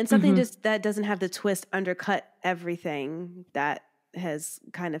 Well, yeah, and something just that doesn't have the twist undercut everything that has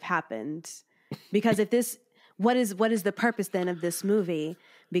kind of happened. Because if this, what is the purpose then of this movie?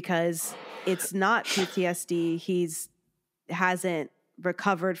 Because it's not PTSD. He's hasn't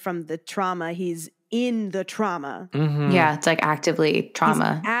recovered from the trauma. He's in the trauma. Yeah, it's like actively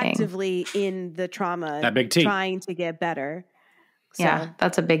trauma. He's actively in the trauma. That big T. Trying to get better. So, yeah,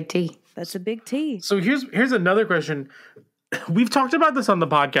 that's a big T. That's a big T. So here's another question. We've talked about this on the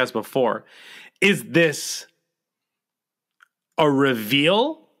podcast before. Is this a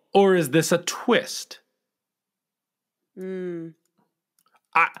reveal or is this a twist?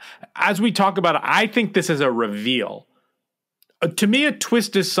 As we talk about it, I think this is a reveal. To me, a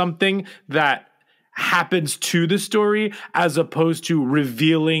twist is something that happens to the story as opposed to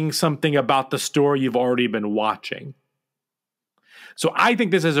revealing something about the story you've already been watching. So I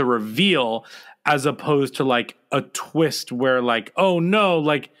think this is a reveal as opposed to like a twist where like, oh no,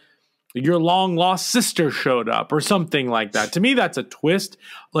 like your long lost sister showed up or something like that. To me, that's a twist.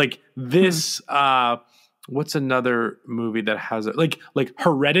 Like this, what's another movie that has it? Like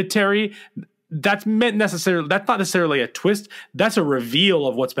Hereditary. that's not necessarily a twist. That's a reveal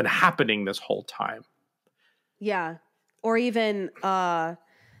of what's been happening this whole time. Yeah. Or even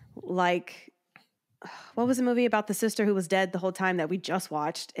like, what was the movie about the sister who was dead the whole time that we just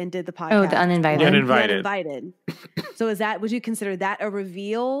watched and did the podcast? Oh, The Uninvited. Uninvited. The Uninvited. So would you consider that a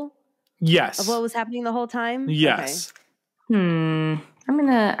reveal Yes. of what was happening the whole time? Yes. Okay.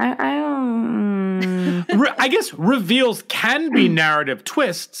 I guess reveals can be narrative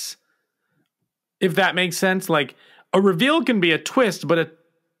twists, if that makes sense. Like, a reveal can be a twist, but a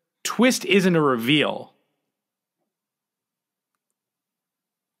twist isn't a reveal.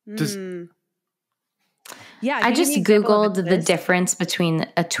 Yeah, I just Googled the difference between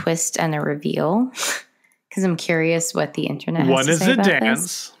a twist and a reveal because I'm curious what the internet has One to is say a about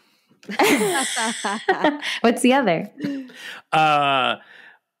dance. What's the other? A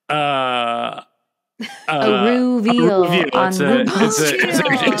reveal.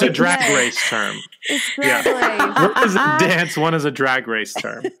 It's a drag race term. Exactly. Yeah. One is a dance, one is a drag race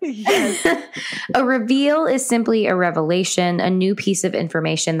term. Yes. A reveal is simply a revelation, a new piece of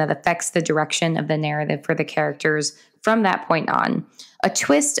information that affects the direction of the narrative for the characters from that point on. A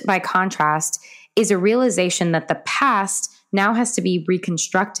twist, by contrast, is a realization that the past now has to be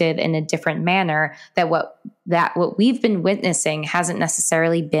reconstructed in a different manner, that what we've been witnessing hasn't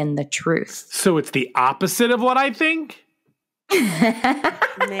necessarily been the truth. So it's the opposite of what I think? Maybe.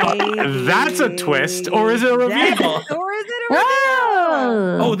 That's a twist, or is it a reveal? Or is it a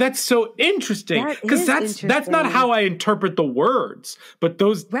reveal? Oh, that's so interesting. Because that's not how I interpret the words, but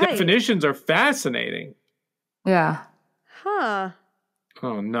those definitions are fascinating. Yeah. Huh.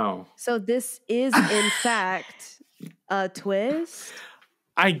 Oh, no. So this is, in fact, a twist?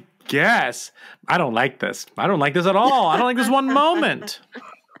 I guess. I don't like this. I don't like this at all. I don't like this one moment.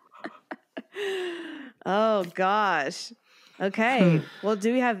 Oh, gosh. Okay. Well,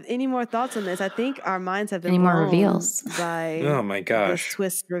 do we have any more thoughts on this? I think our minds have been Any more blown reveals? by Oh, my gosh. this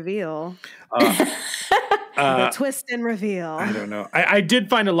twist reveal. The twist and reveal. I don't know. I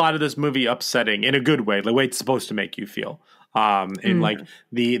did find a lot of this movie upsetting in a good way, the way it's supposed to make you feel. In like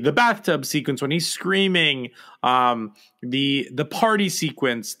the bathtub sequence when he's screaming, the party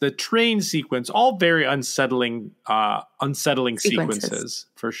sequence, the train sequence, all very unsettling sequences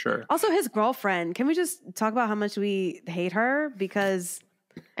for sure. Also, his girlfriend. Can we just talk about how much we hate her? Because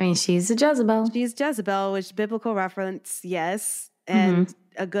I mean, she's a Jezebel. She's Jezebel, which biblical reference, yes, and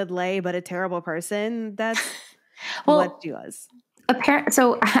a good lay, but a terrible person. That's what she was.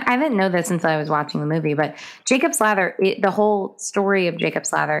 So I didn't know this until I was watching the movie, but Jacob's Ladder, the whole story of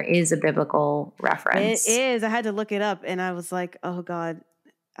Jacob's Ladder is a biblical reference. It is. I had to look it up, and I was like, "Oh God,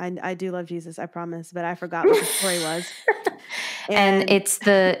 I do love Jesus, I promise," but I forgot what the story was. And it's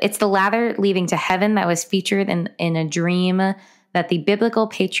the ladder leading to heaven that was featured in a dream that the biblical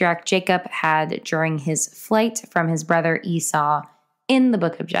patriarch Jacob had during his flight from his brother Esau in the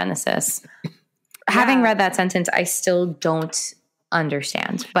book of Genesis. Having read that sentence, I still don't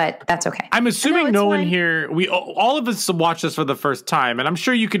understand, but that's okay. I'm assuming no one here, all of us watched this for the first time, and I'm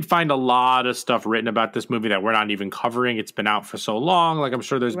sure you could find a lot of stuff written about this movie that we're not even covering. It's been out for so long. Like, I'm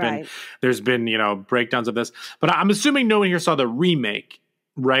sure there's been breakdowns of this, but I'm assuming no one here saw the remake,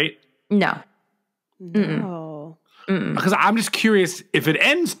 right? No. Because I'm just curious if it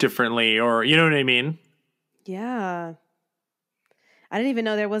ends differently, or you know what I mean? Yeah. I didn't even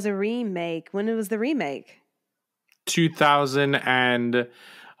know there was a remake. When was the remake?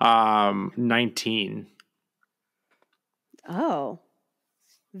 2019. Oh,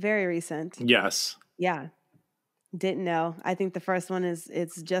 very recent. Yes. Yeah. Didn't know. I think the first one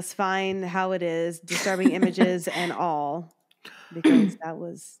it's just fine how it is, disturbing images and all, because that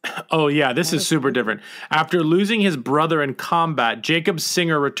was. Oh yeah, this is super different. After losing his brother in combat, Jacob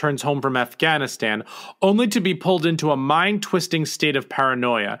Singer returns home from Afghanistan, only to be pulled into a mind-twisting state of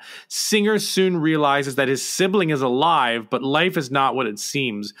paranoia. Singer soon realizes that his sibling is alive, but life is not what it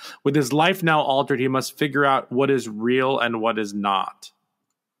seems. With his life now altered, he must figure out what is real and what is not.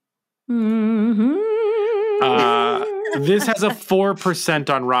 This has a 4%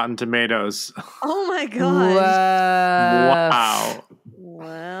 on Rotten Tomatoes. Oh my god! Wow.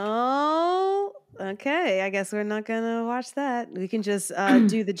 Well, okay. I guess we're not gonna watch that. We can just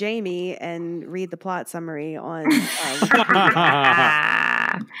do the Jamie and read the plot summary on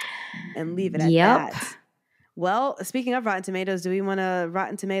and leave it at that. Well, speaking of Rotten Tomatoes, do we want to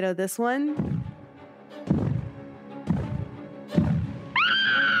Rotten Tomato this one?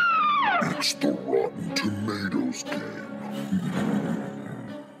 It's the Rotten Tomatoes game.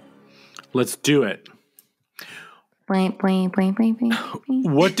 Let's do it. What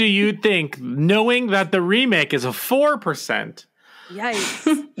do you think, knowing that the remake is a 4%?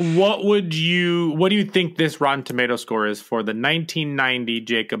 Yikes. What do you think this Rotten Tomato score is for the 1990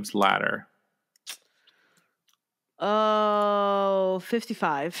 Jacob's Ladder? Oh,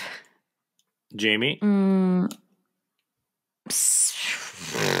 55. Jamie?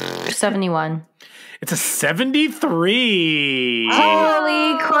 71. It's a 73.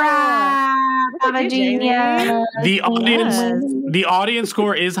 Holy crap. I'm a genius. The audience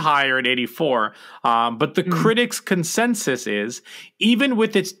score is higher at 84, but the critics' consensus is, even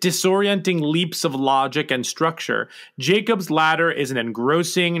with its disorienting leaps of logic and structure, Jacob's Ladder is an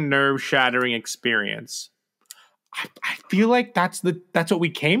engrossing, nerve-shattering experience. I feel like that's what we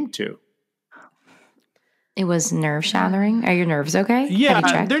came to. It was nerve shattering. Are your nerves okay?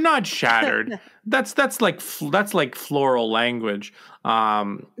 Yeah, they're not shattered. That's like floral language.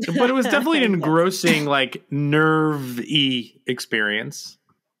 But it was definitely an engrossing, like nerve-y experience.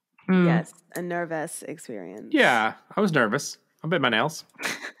 Yes, a nervous experience. Yeah, I was nervous. I bit my nails.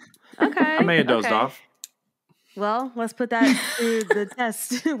 Okay. I may have dozed off. Well, let's put that to the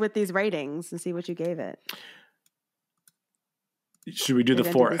test with these ratings and see what you gave it. Should we do the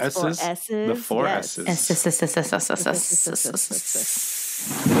four S's? The four Yes.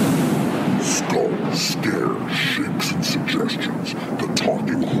 Skull, scare, shakes, and suggestions. The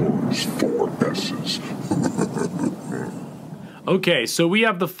talking horns, 4 S's. Okay, so we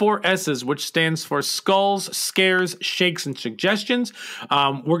have the 4 S's, which stands for skulls, scares, shakes, and suggestions.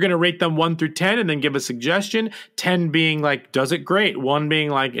 We're going to rate them 1 through 10 and then give a suggestion. 10 being like, does it great? 1 being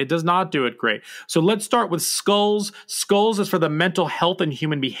like, it does not do it great. So let's start with skulls. Skulls is for the mental health and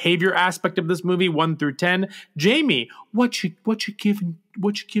human behavior aspect of this movie, 1 through 10. Jamie, what you giving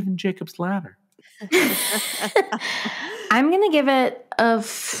Jacob's Ladder? I'm going to give it a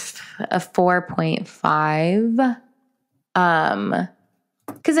 4.5.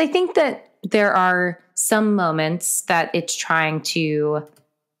 Because I think that there are some moments that it's trying to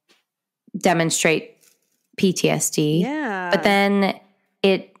demonstrate PTSD. Yeah. But then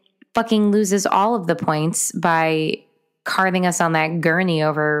it fucking loses all of the points by carving us on that gurney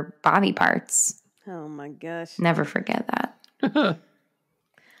over body parts. Oh my gosh. Never forget that.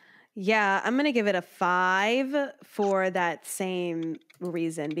 Yeah, I'm going to give it a 5 for that same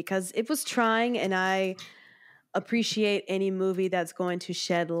reason, because it was trying, and I appreciate any movie that's going to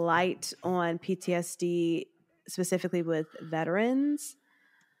shed light on PTSD, specifically with veterans.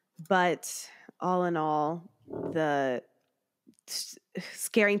 But all in all, the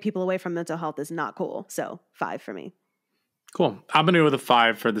scaring people away from mental health is not cool. So 5 for me. Cool. I'm going to go with a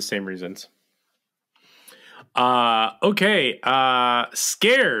 5 for the same reasons. Okay.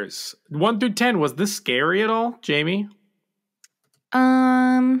 Scares 1 through 10. Was this scary at all, Jamie?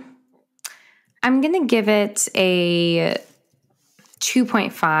 I'm going to give it a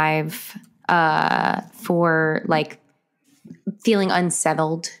 2.5 for like feeling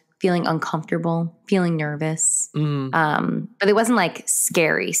unsettled, feeling uncomfortable, feeling nervous. But it wasn't like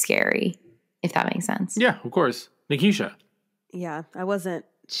scary, if that makes sense. Yeah, of course. Nikisha. Yeah, I wasn't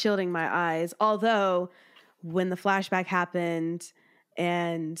shielding my eyes. Although when the flashback happened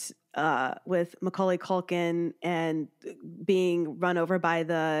and with Macaulay Culkin and being run over by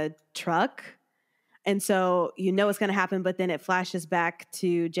the truck, and so you know it's going to happen, but then it flashes back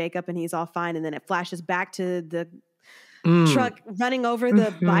to Jacob and he's all fine, and then it flashes back to the truck running over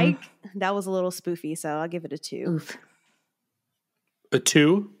the bike. That was a little spoofy, so I'll give it a 2. Oof. A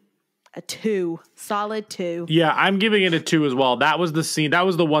 2? A 2. Solid 2. Yeah, I'm giving it a 2 as well. That was the scene. That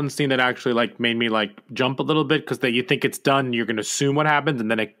was the one scene that actually like made me like jump a little bit, because you think it's done, you're going to assume what happens,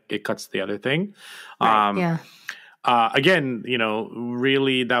 and then it cuts to the other thing. Right, yeah. Again, you know,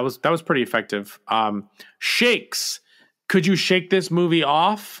 really that was pretty effective. Shakes. Could you shake this movie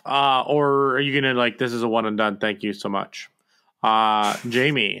off? Or are you going to like, this is a one and done? Thank you so much.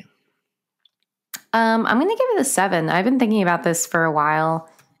 Jamie. I'm going to give it a 7. I've been thinking about this for a while,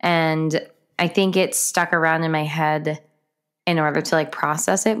 and I think it stuck around in my head in order to like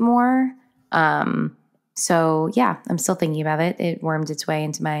process it more. So yeah, I'm still thinking about it. It wormed its way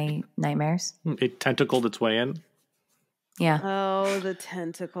into my nightmares. It tentacled its way in. Yeah. Oh, the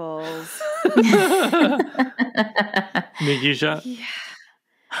tentacles. Nikisha?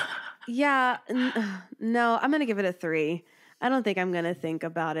 Yeah. No, I'm going to give it a 3. I don't think I'm going to think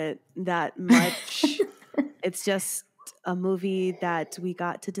about it that much. It's just a movie that we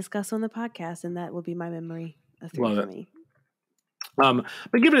got to discuss on the podcast, and that will be my memory. A 3 for me. But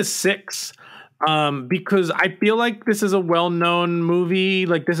give it a 6. Because I feel like this is a well-known movie.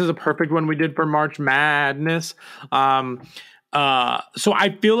 Like, this is a perfect one we did for March Madness. So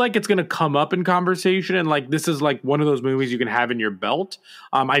I feel like it's going to come up in conversation, and like this is like one of those movies you can have in your belt.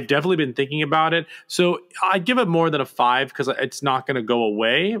 I've definitely been thinking about it, so I give it more than a 5 because it's not going to go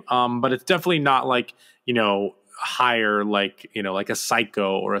away. But it's definitely not like higher, like like a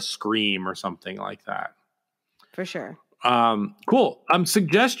Psycho or a Scream or something like that. For sure. Cool.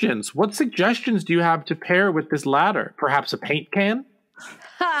 Suggestions. What suggestions do you have to pair with this ladder? Perhaps a paint can?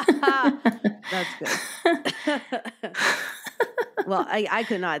 That's good. Well, I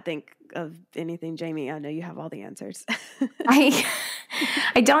could not think of anything, Jamie. I know you have all the answers. I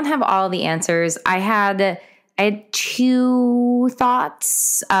don't have all the answers. I had 2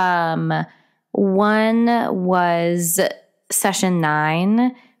 thoughts. One was Session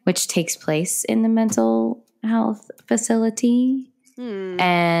 9, which takes place in the mental health facility.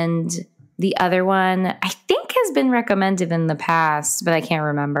 And the other one I think has been recommended in the past, but I can't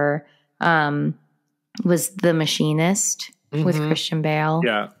remember, was The Machinist with Christian Bale.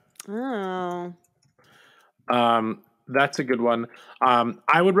 Yeah. Oh. That's a good one.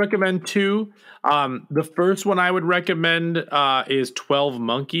 I would recommend 2. The first one I would recommend is 12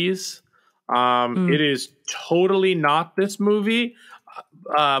 Monkeys. It is totally not this movie,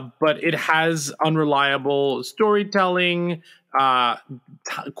 but it has unreliable storytelling,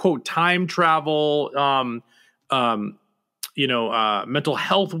 quote, time travel, mental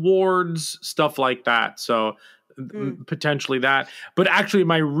health wards, stuff like that. So potentially that. But actually,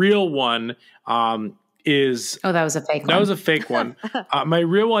 my real one is... Oh, that was a fake one. That was a fake one. My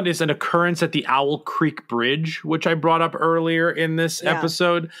real one is An Occurrence at the Owl Creek Bridge, which I brought up earlier in this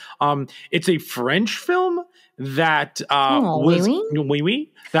episode. It's a French film that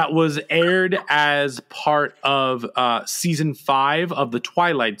that was aired as part of season 5 of The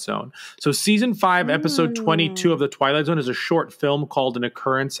Twilight Zone. So season 5, episode 22 of The Twilight Zone is a short film called An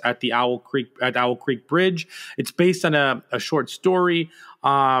Occurrence at the Owl Creek Bridge. It's based on a short story.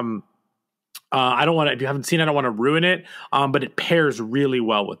 I don't want to, if you haven't seen it, I don't want to ruin it. But it pairs really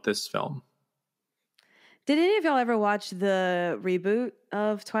well with this film. Did any of y'all ever watch the reboot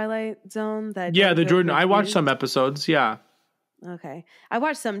of Twilight Zone? The Jordan. I watched some episodes. Yeah. Okay, I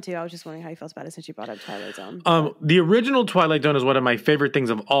watched some too. I was just wondering how you felt about it since you brought up Twilight Zone. The original Twilight Zone is one of my favorite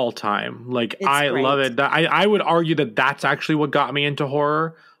things of all time. Like I great. love it. I would argue that that's actually what got me into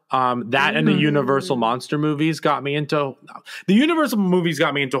horror. That and the Universal monster movies got me into. The Universal movies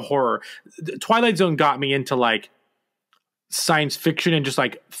got me into horror. Twilight Zone got me into like science fiction and just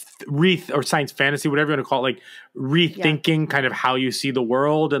like or science fantasy, whatever you want to call it, like rethinking kind of how you see the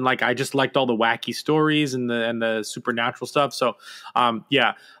world. And like I just liked all the wacky stories and the supernatural stuff. So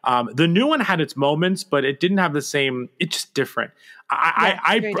the new one had its moments, but it didn't have the same. It's just different.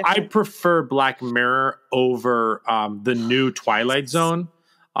 I prefer Black Mirror over the new Twilight Zone.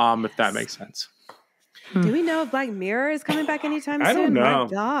 If that makes sense. Do we know if Black Mirror is coming back anytime soon? I don't know.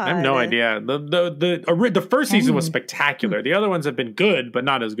 My God. I have no idea. The first season was spectacular. The other ones have been good, but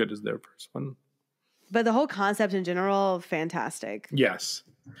not as good as their first one. But the whole concept in general, fantastic. Yes.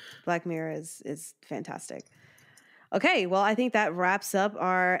 Black Mirror is fantastic. Okay, well, I think that wraps up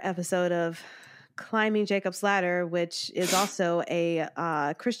our episode of Climbing Jacob's Ladder, which is also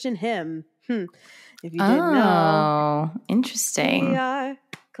a Christian hymn. If you didn't know. Interesting. We are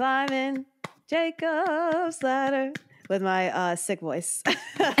climbing Jacob's Ladder with my sick voice.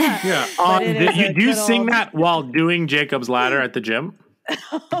 Yeah. Do you sing that while doing Jacob's Ladder at the gym?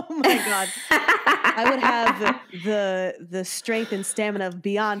 Oh my God. I would have the strength and stamina of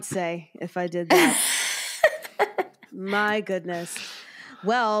Beyonce if I did that. My goodness.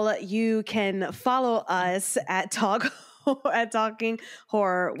 Well, you can follow us at Talking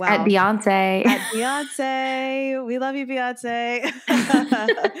Horror. Wow. At Beyonce. At Beyonce. We love you, Beyonce.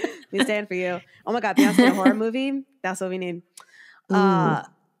 We stand for you. Oh my God, Beyonce, a horror movie? That's what we need.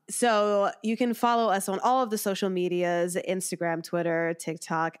 So you can follow us on all of the social medias, Instagram, Twitter,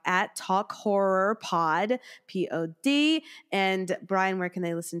 TikTok, at Talk Horror Pod, Pod. And Brian, where can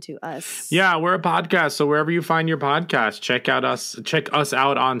they listen to us? Yeah, we're a podcast. So wherever you find your podcast, check us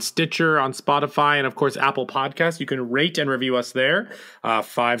out on Stitcher, on Spotify, and of course, Apple Podcasts. You can rate and review us there.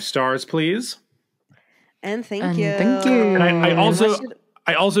 5 stars, please. And thank you. Thank you. And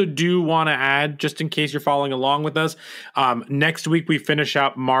I also do want to add, just in case you're following along with us, next week we finish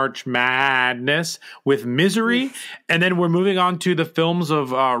out March Madness with Misery, and then we're moving on to the films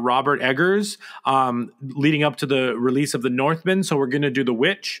of Robert Eggers, leading up to the release of The Northman. So we're going to do The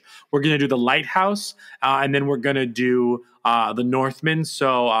Witch, we're going to do The Lighthouse, and then we're going to do The Northman.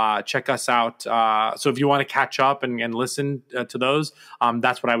 So check us out. So if you want to catch up and listen to those,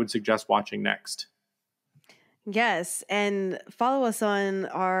 that's what I would suggest watching next. Yes, and follow us on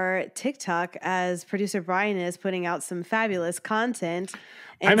our TikTok as producer Brian is putting out some fabulous content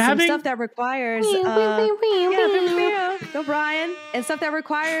and stuff that requires go Brian, and stuff that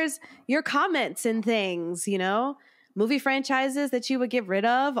requires your comments and things, you know, movie franchises that you would get rid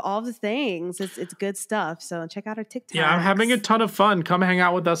of, all the things. It's good stuff. So check out our TikTok. Yeah, I'm having a ton of fun. Come hang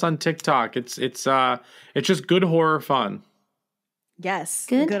out with us on TikTok. It's just good horror fun. Yes,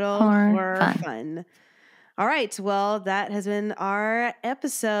 good old horror fun. All right. Well, that has been our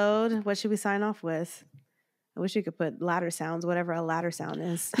episode. What should we sign off with? I wish we could put ladder sounds, whatever a ladder sound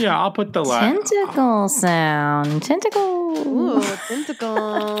is. Yeah, I'll put the ladder. Tentacle sound. Tentacle. Ooh, tentacles.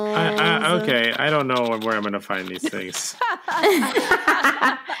 Okay. I don't know where I'm going to find these things.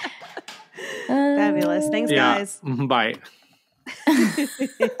 Fabulous. Thanks, guys. Bye.